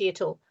to CG at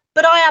all,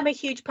 but I am a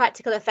huge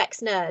practical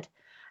effects nerd.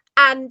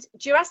 And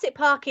Jurassic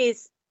Park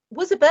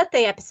was a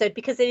birthday episode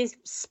because it is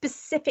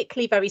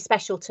specifically very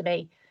special to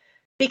me,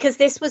 because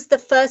this was the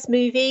first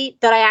movie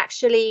that I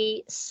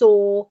actually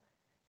saw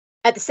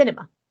at the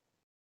cinema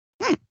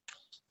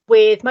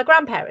with my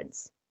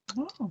grandparents.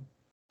 Oh.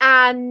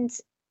 And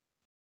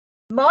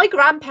my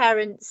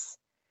grandparents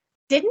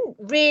didn't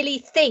really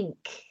think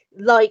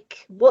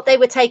like what they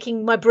were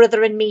taking my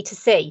brother and me to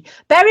see.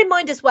 Bear in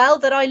mind as well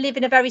that I live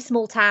in a very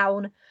small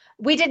town.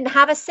 We didn't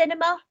have a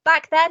cinema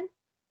back then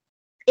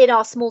in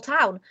our small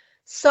town.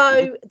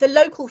 So the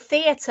local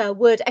theatre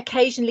would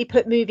occasionally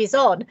put movies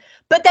on,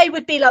 but they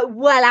would be like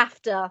well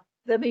after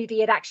the movie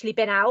had actually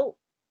been out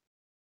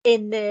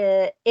in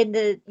the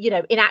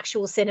in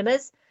actual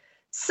cinemas.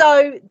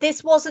 So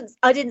this wasn't,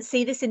 I didn't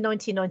see this in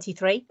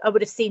 1993. I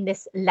would have seen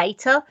this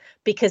later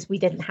because we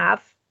didn't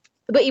have,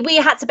 but we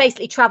had to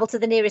basically travel to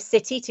the nearest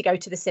city to go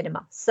to the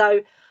cinema.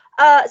 So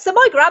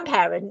my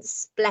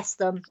grandparents, bless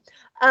them,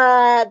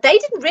 they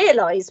didn't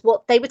realise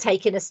what they were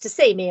taking us to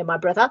see, me and my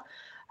brother.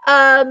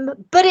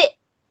 But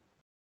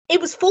it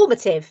was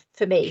formative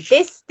for me.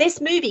 This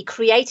movie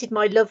created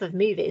my love of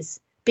movies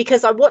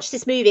because I watched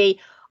this movie.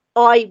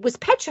 I was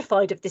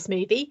petrified of this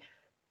movie,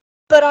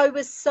 but I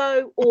was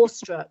so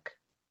awestruck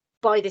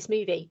by this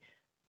movie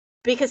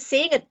because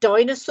seeing a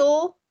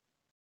dinosaur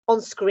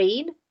on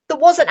screen that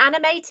wasn't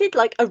animated,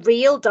 like a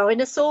real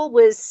dinosaur, it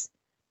was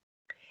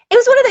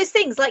one of those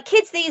things. Like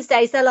kids these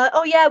days, they're like,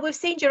 oh yeah, we've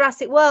seen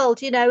Jurassic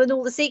World, and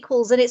all the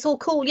sequels, and it's all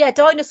cool. Yeah,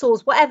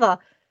 dinosaurs, whatever.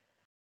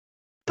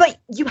 But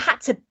you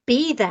had to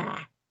be there,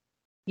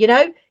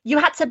 you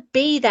had to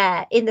be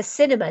there in the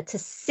cinema to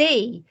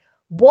see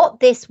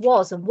what this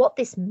was and what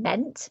this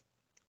meant.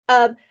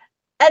 And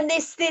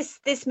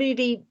this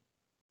movie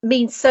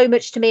means so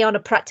much to me on a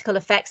practical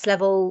effects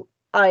level.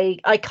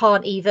 I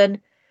can't even.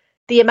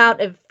 The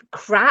amount of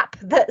crap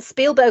that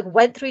Spielberg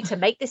went through to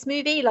make this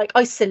movie, like,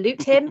 I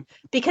salute him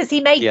because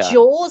he made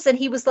Jaws and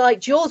he was like,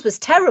 Jaws was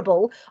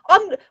terrible.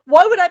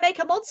 Why would I make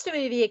a monster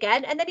movie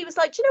again? And then he was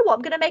like, do you know what?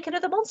 I'm going to make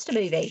another monster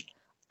movie.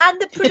 And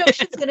the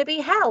production's going to be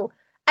hell.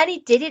 And he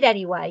did it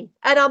anyway.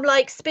 And I'm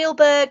like,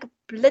 Spielberg,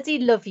 bloody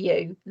love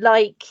you.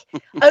 Like,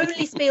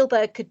 only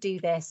Spielberg could do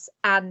this.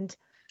 And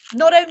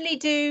not only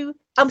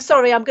I'm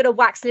sorry, I'm going to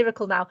wax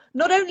lyrical now.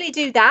 Not only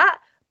do that,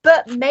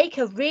 but make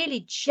a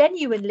really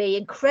genuinely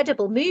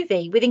incredible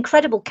movie with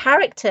incredible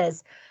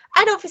characters.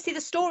 And obviously the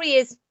story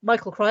is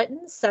Michael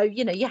Crichton's. So,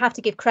 you have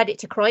to give credit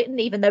to Crichton,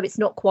 even though it's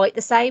not quite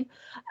the same.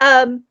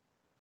 But,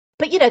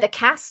 the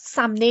cast,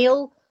 Sam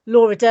Neill,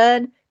 Laura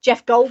Dern,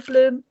 Jeff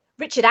Goldblum,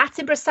 Richard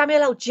Attenborough,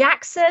 Samuel L.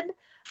 Jackson,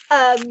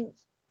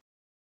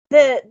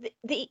 the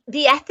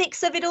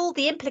ethics of it all,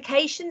 the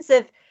implications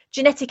of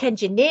genetic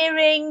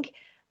engineering,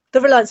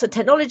 the reliance on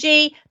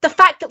technology, the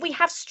fact that we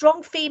have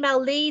strong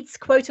female leads,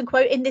 quote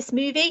unquote, in this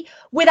movie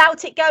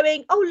without it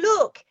going, oh,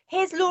 look,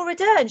 here's Laura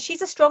Dern.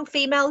 She's a strong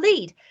female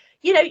lead.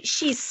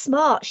 She's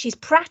smart. She's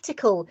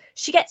practical.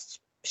 She gets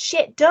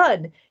shit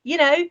done.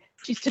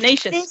 She's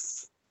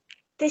tenacious.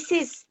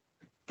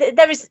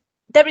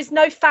 There is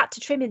no fat to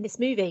trim in this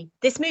movie.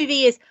 This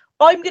movie is,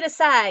 I'm going to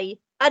say,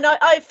 and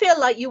I feel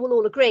like you will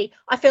all agree,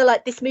 I feel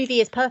like this movie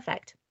is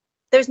perfect.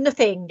 There is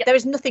nothing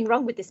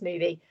wrong with this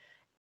movie.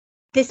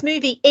 This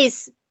movie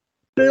is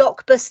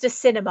blockbuster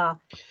cinema,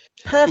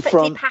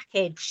 perfectly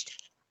packaged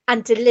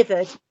and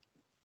delivered.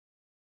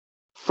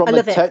 From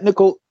a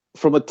technical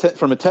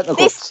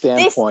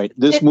standpoint,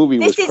 this movie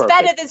was perfect. This is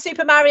better than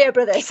Super Mario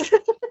Brothers.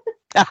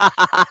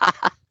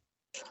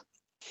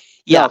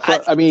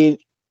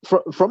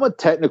 From a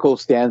technical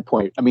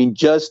standpoint,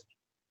 just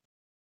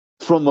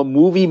from a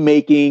movie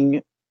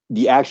making,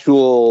 the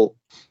actual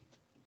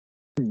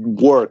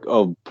work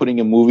of putting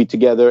a movie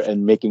together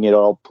and making it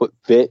all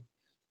fit,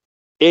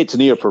 it's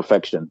near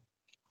perfection.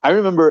 I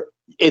remember,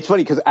 it's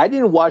funny because I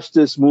didn't watch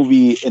this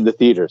movie in the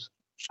theaters.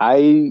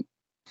 I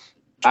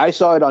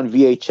saw it on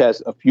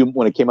VHS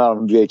when it came out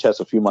on VHS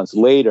a few months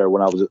later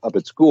when I was up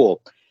at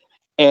school.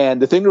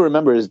 And the thing to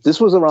remember is this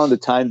was around the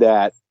time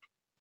that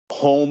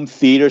home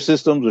theater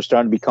systems were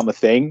starting to become a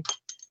thing.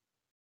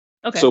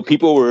 Okay. So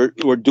people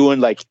were doing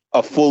like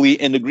a fully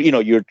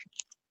integrated,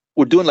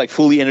 we're doing like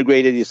fully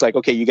integrated. It's like,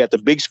 okay, you got the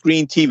big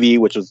screen TV,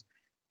 which was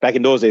back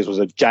in those days was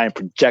a giant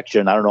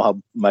projection. I don't know how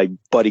my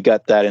buddy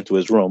got that into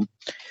his room.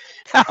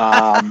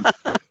 But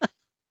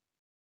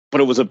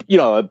it was a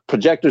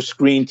projector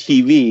screen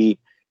TV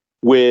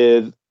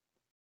with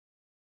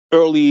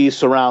early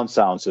surround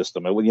sound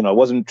system. It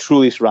wasn't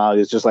truly surround.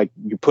 It's just like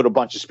you put a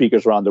bunch of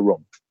speakers around the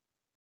room,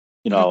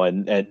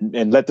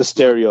 and let the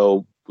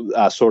stereo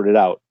sort it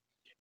out.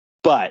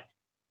 But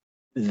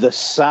the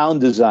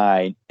sound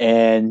design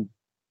and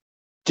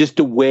just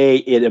the way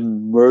it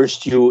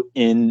immersed you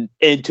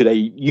into that,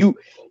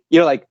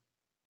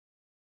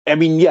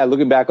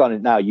 looking back on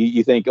it now,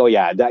 you think, oh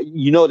yeah, that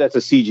that's a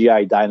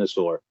CGI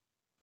dinosaur.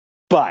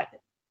 But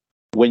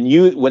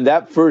when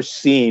that first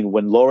scene,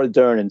 when Laura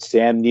Dern and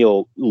Sam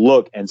Neill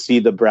look and see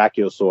the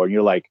brachiosaur, and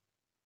you're like,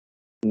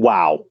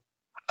 wow,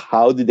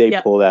 how did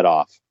they pull that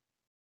off?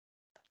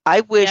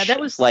 I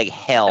wish like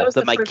hell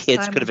that my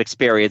kids could have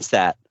experienced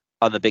that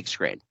on the big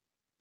screen.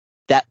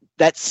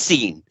 That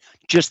scene,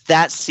 just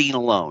that scene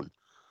alone.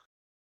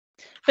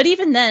 But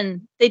even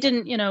then, they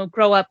didn't,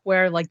 grow up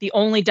where like the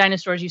only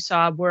dinosaurs you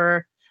saw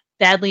were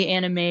badly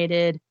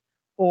animated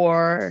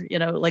or,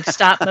 like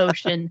stop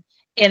motion,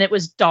 and it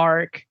was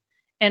dark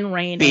and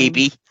Rain.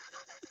 Baby.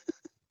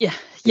 Yeah.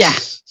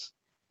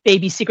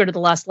 Baby, Secret of the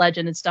Lost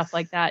Legend and stuff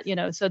like that,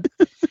 so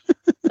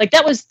like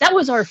that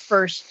was our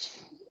first,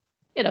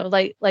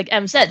 like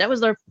Em said, that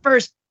was our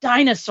first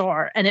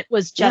dinosaur, and it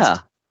was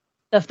just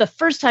the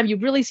first time you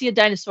really see a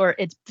dinosaur.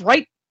 It's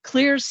bright,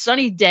 clear,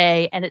 sunny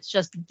day, and it's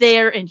just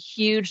there and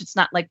huge. It's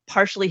not like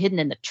partially hidden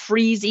in the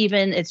trees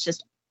even. It's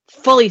just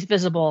fully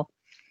visible,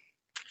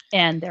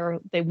 and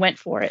they went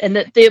for it. And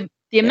the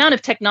amount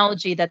of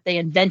technology that they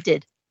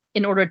invented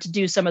in order to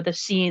do some of the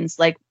scenes,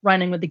 like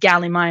running with the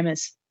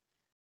Gallimimus,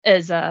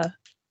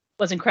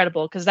 was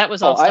incredible, because that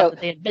was all stuff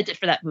that they invented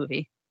for that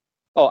movie.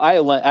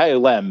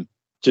 ILM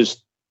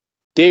just,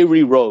 they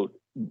rewrote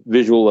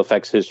visual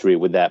effects history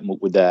with that.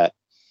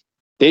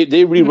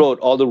 They rewrote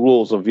all the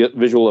rules of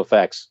visual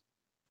effects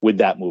with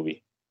that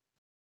movie.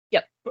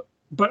 Yep.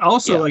 But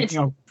also,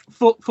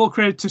 full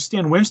credit to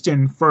Stan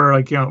Winston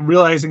for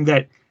realizing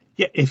that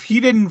if he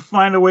didn't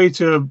find a way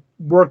to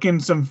work in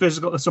some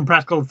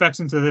practical effects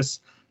into this,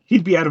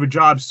 he'd be out of a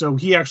job. So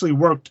he actually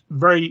worked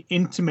very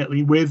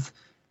intimately with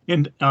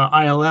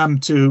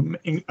ILM to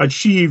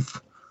achieve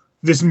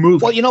this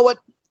movie. Well, you know what?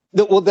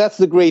 That's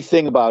the great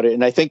thing about it,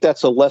 and I think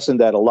that's a lesson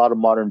that a lot of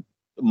modern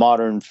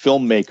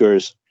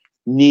filmmakers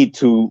need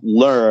to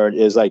learn,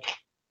 is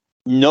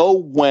know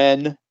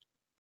when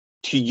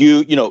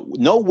to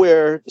know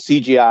where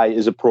CGI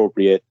is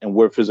appropriate and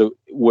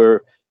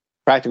where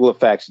practical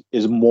effects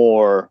is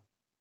more,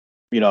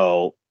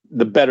 the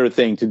better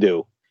thing to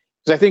do.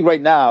 Because I think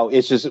right now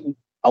it's just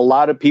a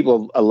lot of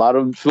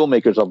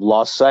filmmakers have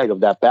lost sight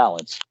of that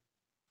balance.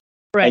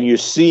 Right. And you're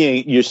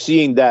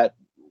seeing that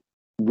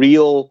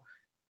real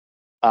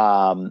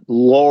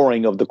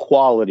lowering of the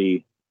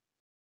quality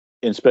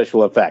in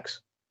special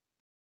effects.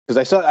 Because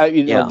I saw,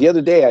 the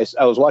other day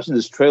I was watching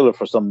this trailer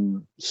for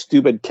some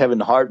stupid Kevin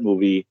Hart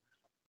movie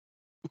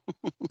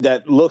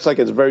that looks like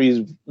it's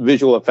very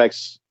visual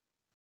effects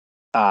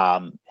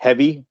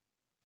heavy,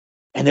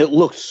 and it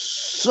looks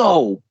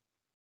so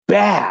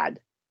bad.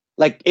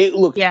 Like, it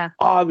looked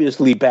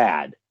obviously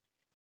bad.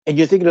 And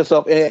you're thinking to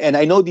yourself, and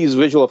I know these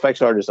visual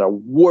effects artists are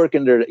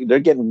working, they're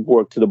getting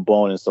work to the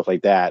bone and stuff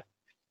like that.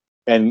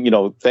 And,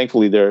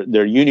 thankfully they're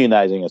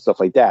unionizing and stuff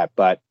like that.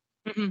 But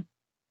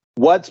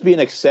what's being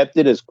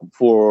accepted as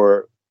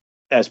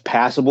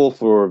passable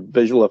for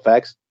visual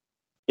effects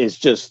is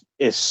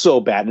so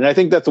bad. And I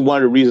think that's one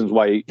of the reasons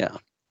why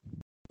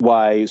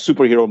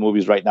superhero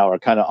movies right now are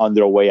kind of on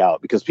their way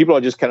out, because people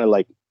are just kind of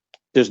like,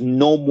 there's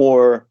no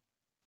more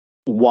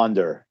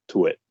wonder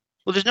to it.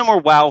 Well, there's no more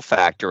wow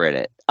factor in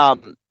it.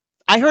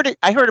 I heard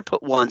it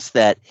put once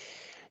that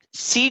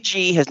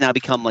CG has now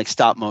become like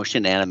stop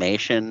motion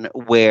animation,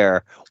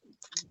 where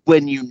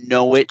when you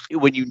know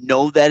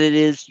that it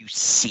is, you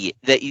see it,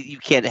 that you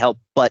can't help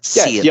but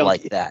see it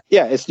like that.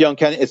 Yeah, it's young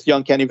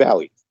Kenny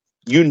Valley.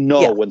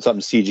 When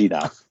something's CG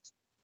now.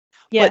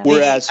 Yeah. But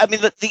whereas,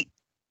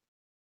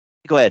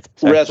 go ahead.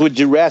 Sorry. Whereas with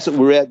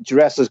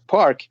Jurassic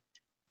Park,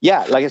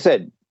 like I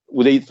said,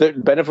 with a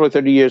benefit of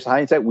 30 years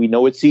hindsight, we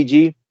know it's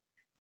CG.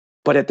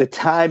 But at the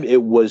time,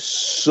 it was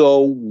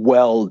so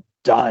well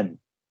done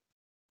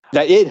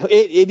that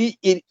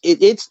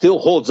it still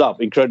holds up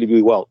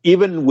incredibly well,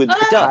 even with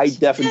high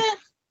definition.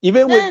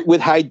 With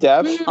high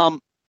def.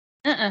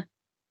 I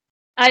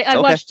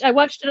watched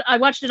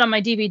it on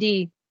my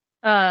DVD,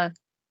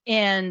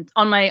 and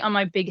on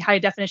my big high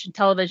definition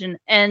television,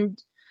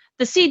 and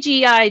the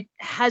CGI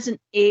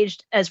hasn't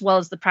aged as well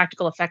as the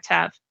practical effects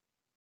have.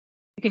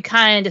 You can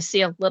kind of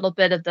see a little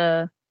bit of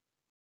the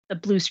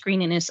blue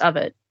screeniness of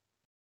it.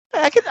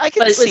 I can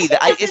see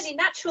that. It's definitely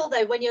natural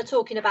though when you're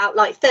talking about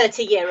like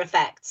 30-year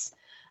effects,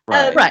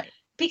 right?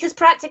 Because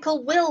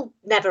practical will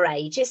never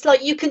age. It's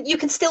like you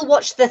can still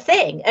watch The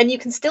Thing and you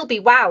can still be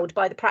wowed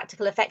by the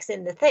practical effects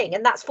in The Thing,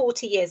 and that's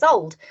 40 years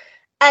old.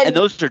 And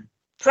those are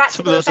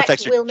practical some of those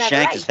effects will are never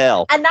jank age. as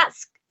hell. And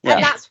that's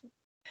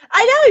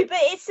I know, but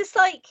it's just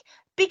like,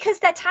 because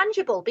they're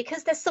tangible,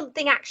 because there's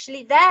something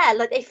actually there,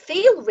 like they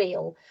feel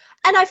real.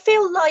 And I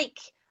feel like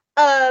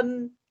a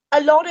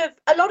lot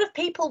of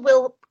people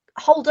will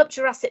hold up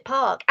Jurassic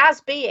Park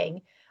as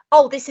being,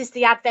 this is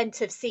the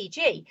advent of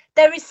CG.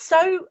 There's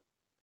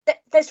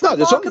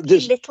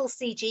remarkably little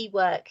CG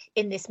work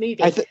in this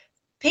movie.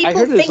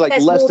 People think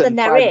there's more than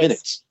there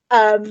is.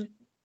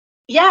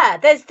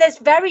 There's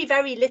very,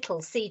 very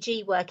little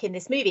CG work in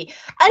this movie.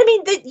 I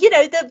mean,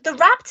 the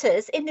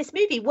raptors in this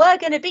movie were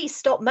going to be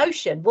stop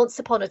motion once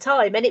upon a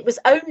time, and it was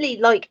only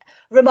like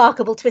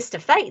remarkable twist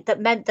of fate that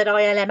meant that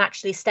ILM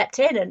actually stepped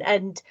in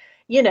and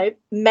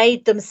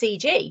made them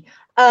CG.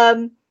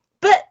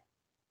 But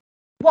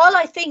while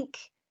I think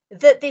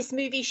that this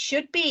movie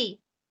should be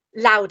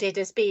lauded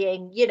as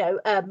being,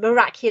 a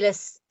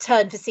miraculous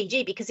turn for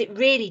CG, because it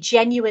really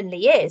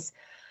genuinely is,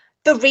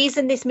 the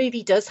reason this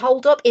movie does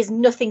hold up is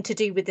nothing to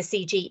do with the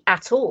CG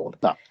at all.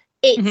 No.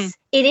 It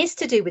is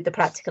to do with the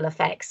practical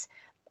effects.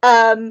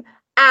 And,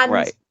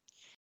 right.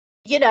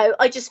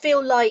 I just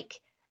feel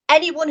like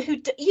anyone who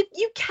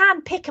you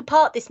can pick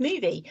apart this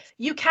movie,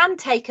 you can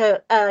take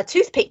a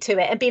toothpick to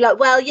it and be like,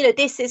 well,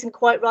 this isn't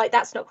quite right,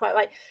 that's not quite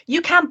right.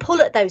 You can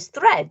pull at those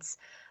threads,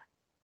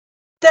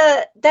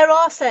 there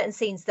are certain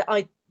scenes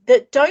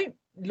that don't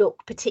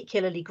look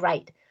particularly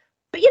great,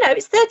 but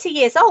it's 30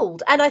 years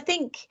old, and I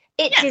think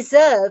it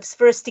deserves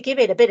for us to give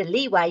it a bit of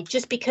leeway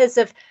just because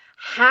of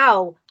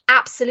how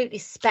absolutely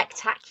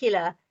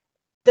spectacular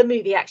the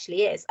movie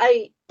actually is.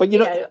 But you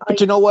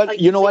know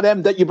what,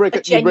 Em, that you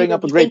bring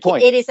up a great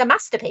point. It is a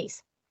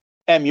masterpiece.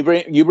 Em, you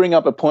bring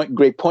up a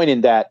great point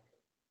in that.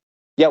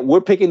 Yeah,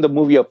 we're picking the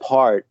movie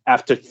apart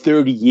after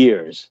 30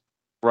 years.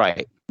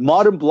 Right.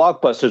 Modern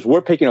blockbusters,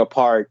 we're picking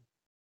apart.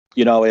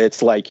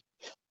 It's like,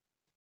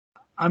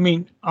 I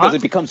mean, because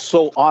it becomes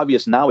so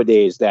obvious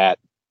nowadays that.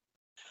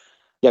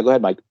 Yeah, go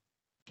ahead, Mike.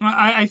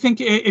 I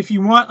think if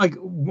you want like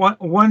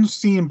one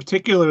scene in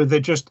particular that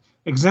just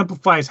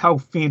exemplifies how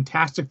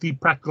fantastic the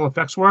practical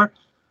effects were,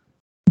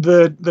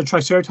 the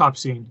Triceratops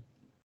scene.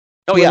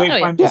 Oh yeah.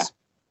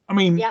 I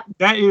mean,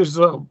 that is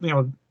for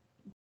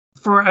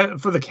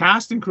the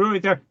cast and crew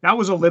right there, that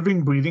was a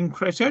living, breathing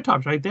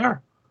Triceratops right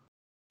there.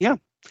 Yeah,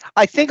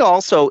 I think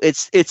also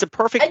it's a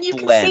perfect and you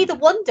can blend. see the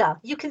wonder.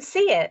 You can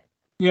see it.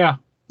 Yeah.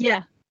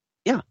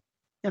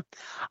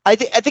 I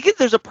think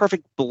there's a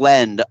perfect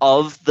blend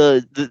of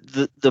the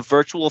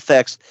virtual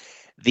effects,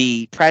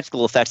 the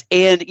practical effects,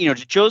 and to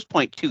Joe's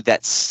point too,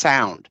 that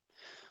sound.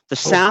 The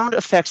sound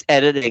effects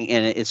editing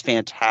in it is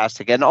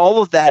fantastic, and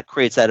all of that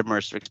creates that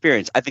immersive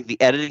experience. I think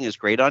the editing is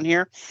great on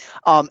here.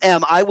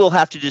 Em, I will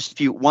have to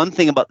dispute one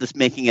thing about this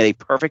making it a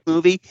perfect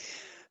movie.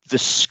 The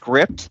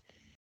script,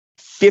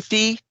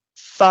 55%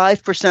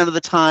 of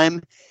the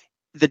time,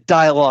 the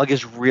dialogue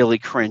is really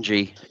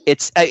cringy.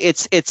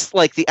 It's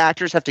like the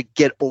actors have to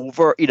get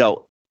over,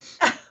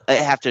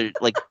 have to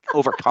like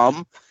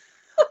overcome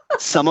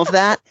some of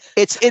that.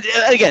 It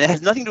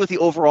has nothing to do with the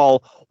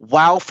overall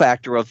wow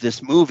factor of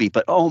this movie,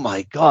 but oh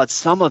my god,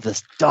 some of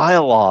this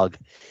dialogue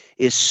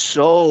is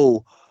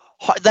so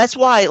hard. That's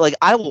why, like,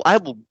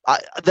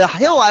 the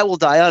hill I will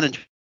die on in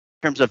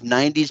terms of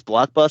 90s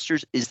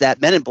blockbusters is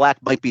that Men in Black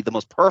might be the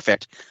most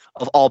perfect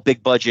of all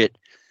big budget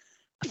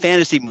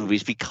fantasy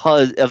movies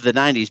because of the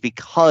 90s,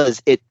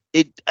 because it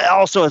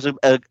also has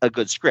a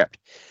good script.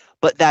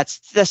 But that's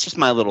just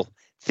my little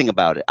thing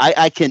about it.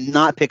 I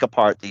cannot pick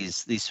apart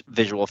these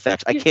visual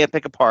effects. I can't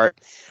pick apart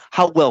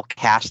how well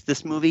cast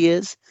this movie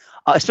is,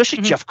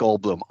 especially Jeff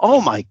Goldblum.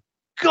 Oh my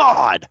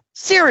god,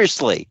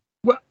 seriously.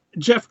 Well,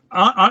 Jeff,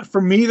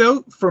 for me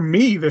the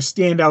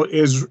standout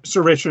is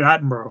Sir Richard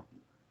Attenborough.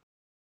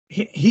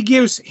 He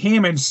gives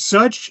Hammond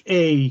such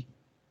a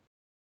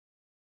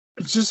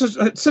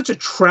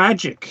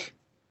tragic,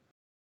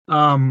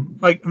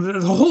 like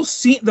the whole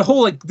scene, the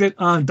whole like the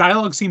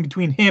dialogue scene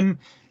between him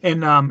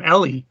and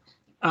Ellie,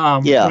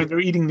 when they're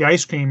eating the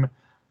ice cream,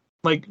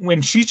 like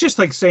when she's just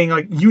like saying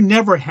like you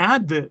never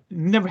had the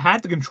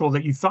control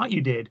that you thought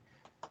you did.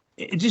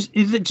 It just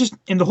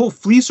in the whole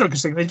flea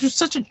circus thing, it's just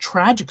such a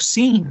tragic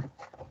scene,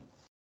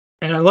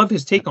 and I love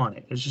his take on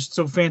it. It's just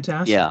so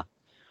fantastic. Yeah.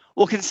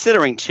 Well,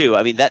 considering too,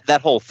 I mean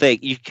that whole thing,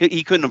 he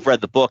couldn't have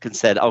read the book and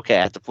said, "Okay,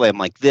 I have to play him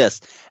like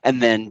this,"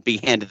 and then be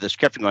handed the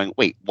script and going,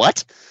 "Wait,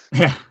 what?"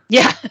 Yeah.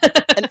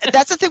 And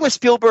that's the thing with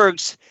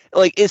Spielberg's,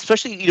 like,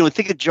 especially we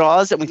think of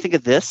Jaws and we think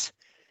of this.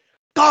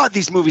 God,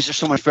 these movies are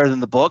so much better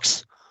than the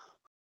books.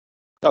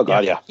 Oh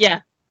God, yeah. Yeah,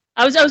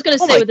 I was going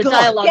to say with the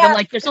dialogue, I'm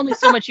like, there's only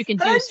so much you can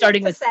do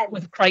starting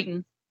with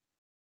Crichton.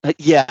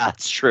 Yeah,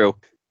 it's true.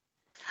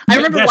 I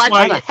remember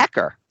watching the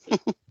Hecker.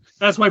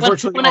 That's why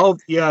virtually all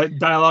of the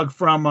dialogue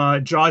from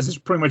Jaws is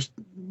pretty much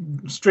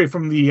straight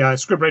from the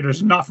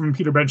scriptwriters, not from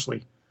Peter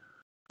Benchley.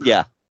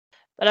 Yeah.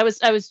 But I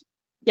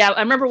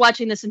remember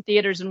watching this in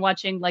theaters and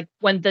watching like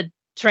when the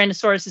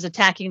Tyrannosaurus is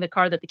attacking the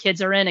car that the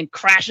kids are in and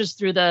crashes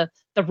through the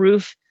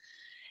roof.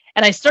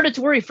 And I started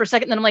to worry for a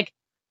second, then I'm like,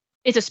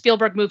 it's a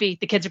Spielberg movie.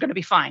 The kids are going to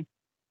be fine.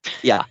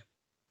 Yeah.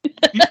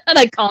 And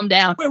I calmed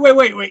down.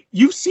 Wait.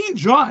 You've seen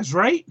Jaws,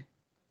 right?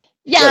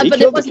 Yeah, but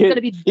it wasn't going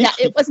to be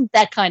it wasn't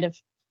that kind of,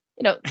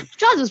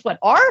 Jaws is what,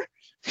 R?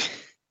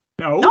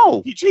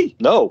 No. PG.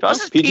 No.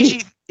 Jaws is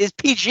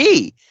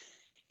PG.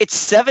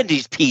 It's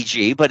 70s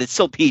PG, but it's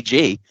still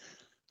PG.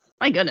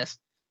 My goodness.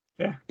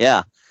 Yeah.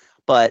 Yeah.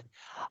 But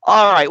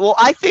all right. Well,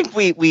 I think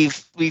we've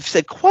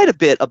said quite a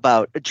bit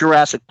about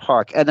Jurassic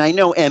Park, and I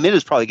know, Em, it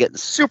is probably getting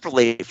super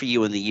late for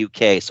you in the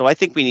UK, so I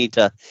think we need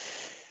to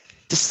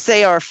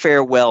say our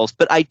farewells.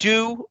 But I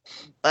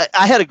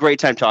had a great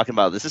time talking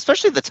about this,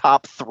 especially the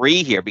top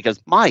 3 here,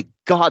 because my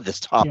God, this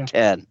top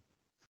 10.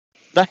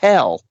 The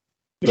hell.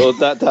 So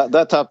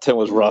that top 10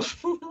 was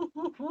rough.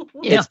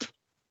 Yeah.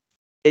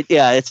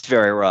 It's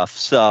very rough.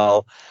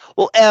 So,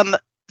 well, Em,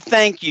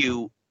 thank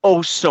you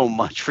so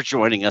much for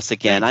joining us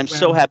again. I'm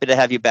so happy to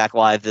have you back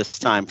live this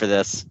time for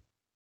this.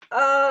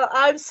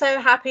 I'm so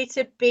happy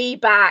to be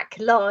back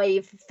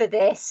live for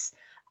this.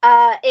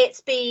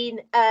 It's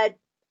been,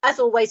 as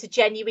always, a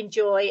genuine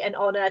joy and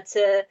honor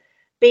to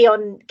be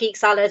on Geek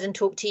Salad and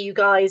talk to you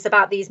guys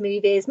about these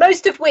movies,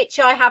 most of which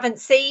I haven't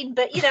seen,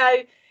 but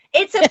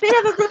it's a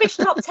bit of a rubbish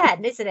top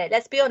 10, isn't it?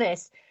 Let's be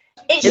honest.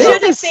 It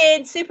should have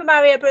been Super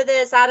Mario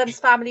Brothers, Addams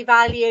Family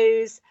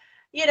Values.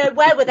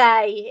 Where were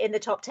they in the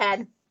top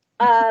 10?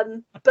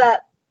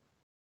 But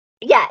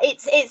yeah,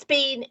 it's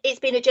been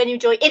a genuine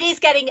joy. It is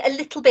getting a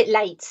little bit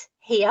late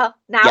here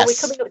now. Yes.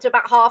 We're coming up to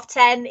about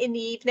 10:30 in the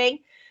evening.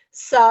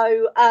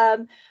 So,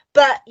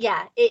 but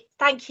yeah,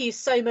 thank you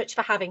so much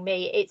for having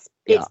me. It's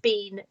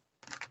been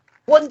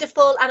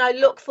wonderful, and I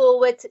look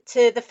forward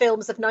to the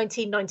films of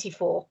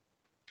 1994.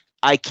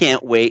 I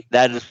can't wait.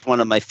 That is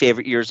one of my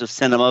favorite years of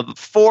cinema.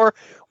 Before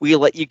we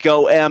let you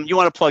go, Em, you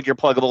want to plug your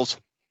pluggables?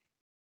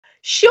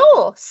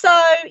 Sure. So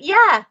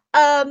yeah,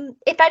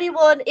 if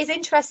anyone is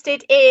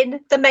interested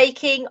in the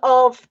making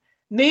of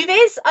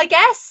movies, I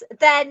guess,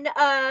 then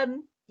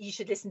you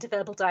should listen to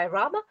Verbal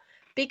Diorama,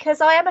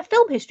 because I am a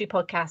film history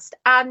podcast,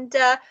 and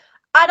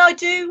I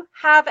do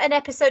have an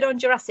episode on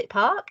Jurassic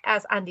Park,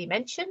 as Andy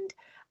mentioned,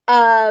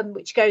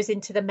 which goes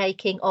into the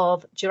making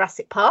of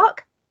Jurassic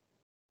Park,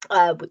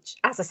 which,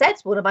 as I said,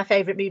 is one of my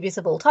favorite movies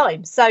of all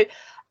time. So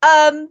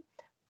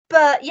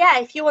but yeah,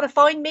 if you want to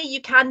find me,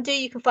 you can do.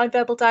 You can find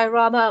Verbal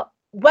Diorama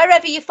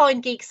wherever you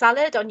find Geek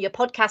Salad, on your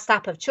podcast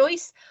app of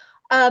choice.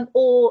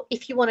 Or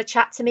if you want to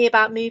chat to me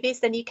about movies,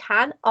 then you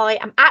can. I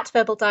am at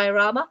Verbal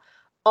Diorama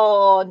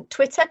on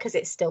Twitter, because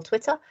it's still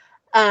Twitter,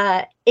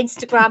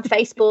 Instagram,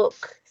 Facebook,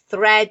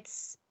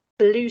 Threads,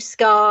 Blue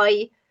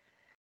Sky.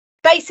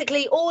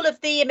 Basically, all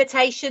of the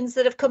imitations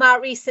that have come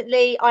out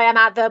recently, I am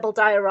at Verbal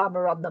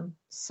Diorama on them.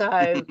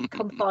 So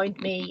come find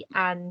me,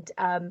 and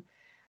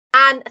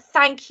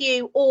thank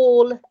you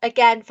all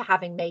again for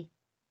having me.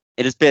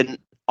 It has been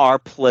our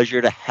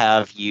pleasure to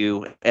have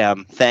you.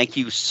 Thank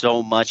you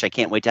so much. I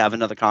can't wait to have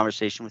another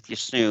conversation with you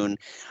soon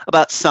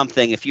about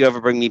something. If you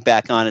ever bring me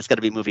back on, it's got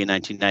to be a movie in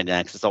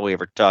 1999, because that's all we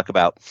ever talk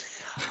about.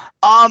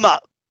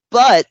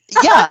 But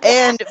yeah,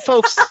 and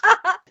folks,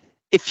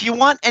 if you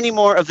want any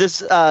more of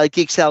this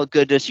Geek Salad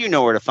goodness, you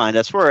know where to find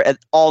us. We're at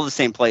all the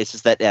same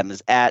places that Em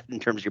is at in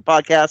terms of your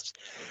podcasts.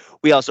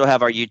 We also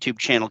have our YouTube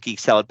channel, Geek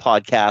Salad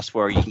Podcast,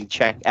 where you can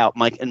check out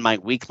Mike and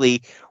Mike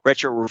weekly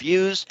retro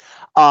reviews.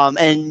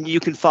 And you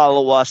can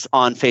follow us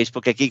on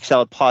Facebook at Geek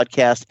Salad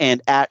Podcast,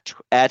 and at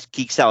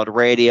Geek Salad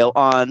Radio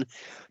on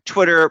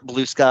Twitter,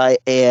 Blue Sky,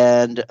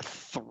 and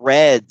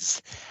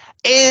Threads.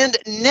 And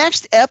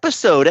next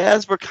episode,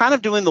 as we're kind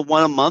of doing the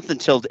one a month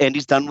until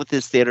Andy's done with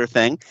his theater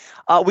thing,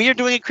 we are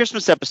doing a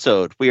Christmas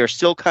episode. We are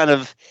still kind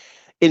of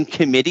in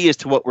committee as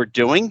to what we're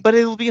doing, but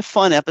it'll be a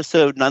fun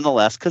episode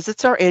nonetheless, because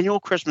it's our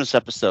annual Christmas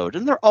episode,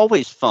 and they're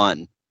always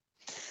fun.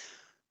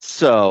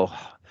 So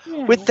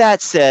with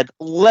that said,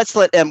 let's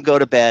let Em go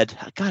to bed.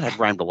 God, I've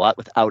rhymed a lot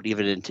without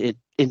even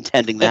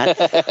intending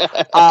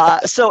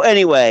that. So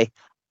anyway,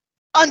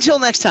 until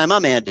next time,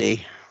 I'm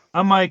Andy.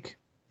 I'm Mike.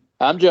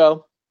 I'm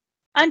Joe.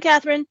 I'm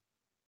Catherine.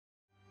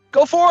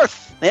 Go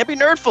forth. Happy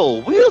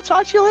Nerdful. We'll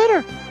talk to you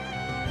later.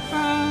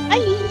 Bye.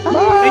 Bye.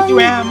 Thank you,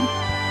 Em.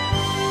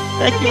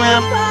 Thank you,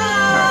 Em. Bye.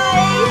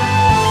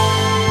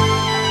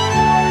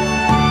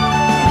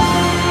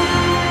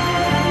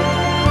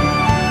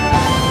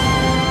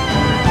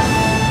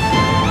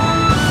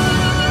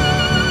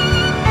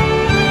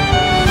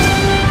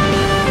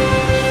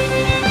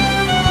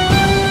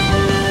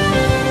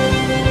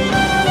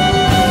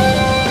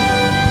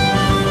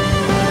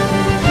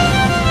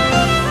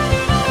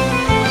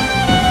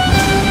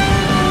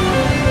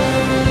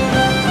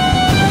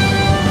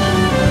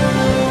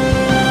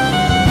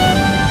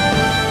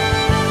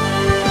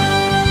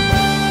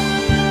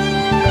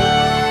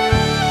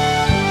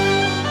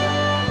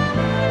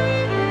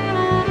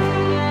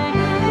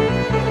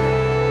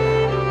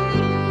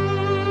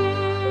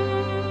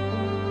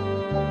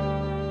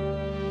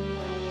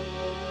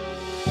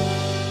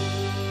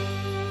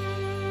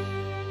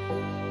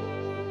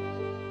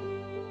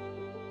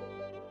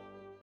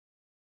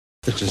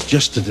 It is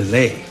just a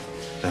delay.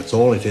 That's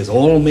all it is.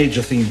 All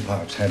major theme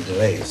parks had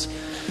delays.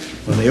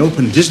 When they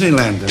opened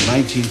Disneyland in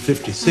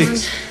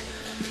 1956,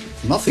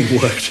 nothing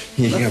worked.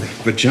 Yeah,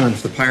 but John,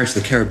 if the Pirates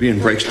of the Caribbean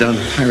breaks down,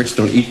 the pirates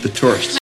don't eat the tourists.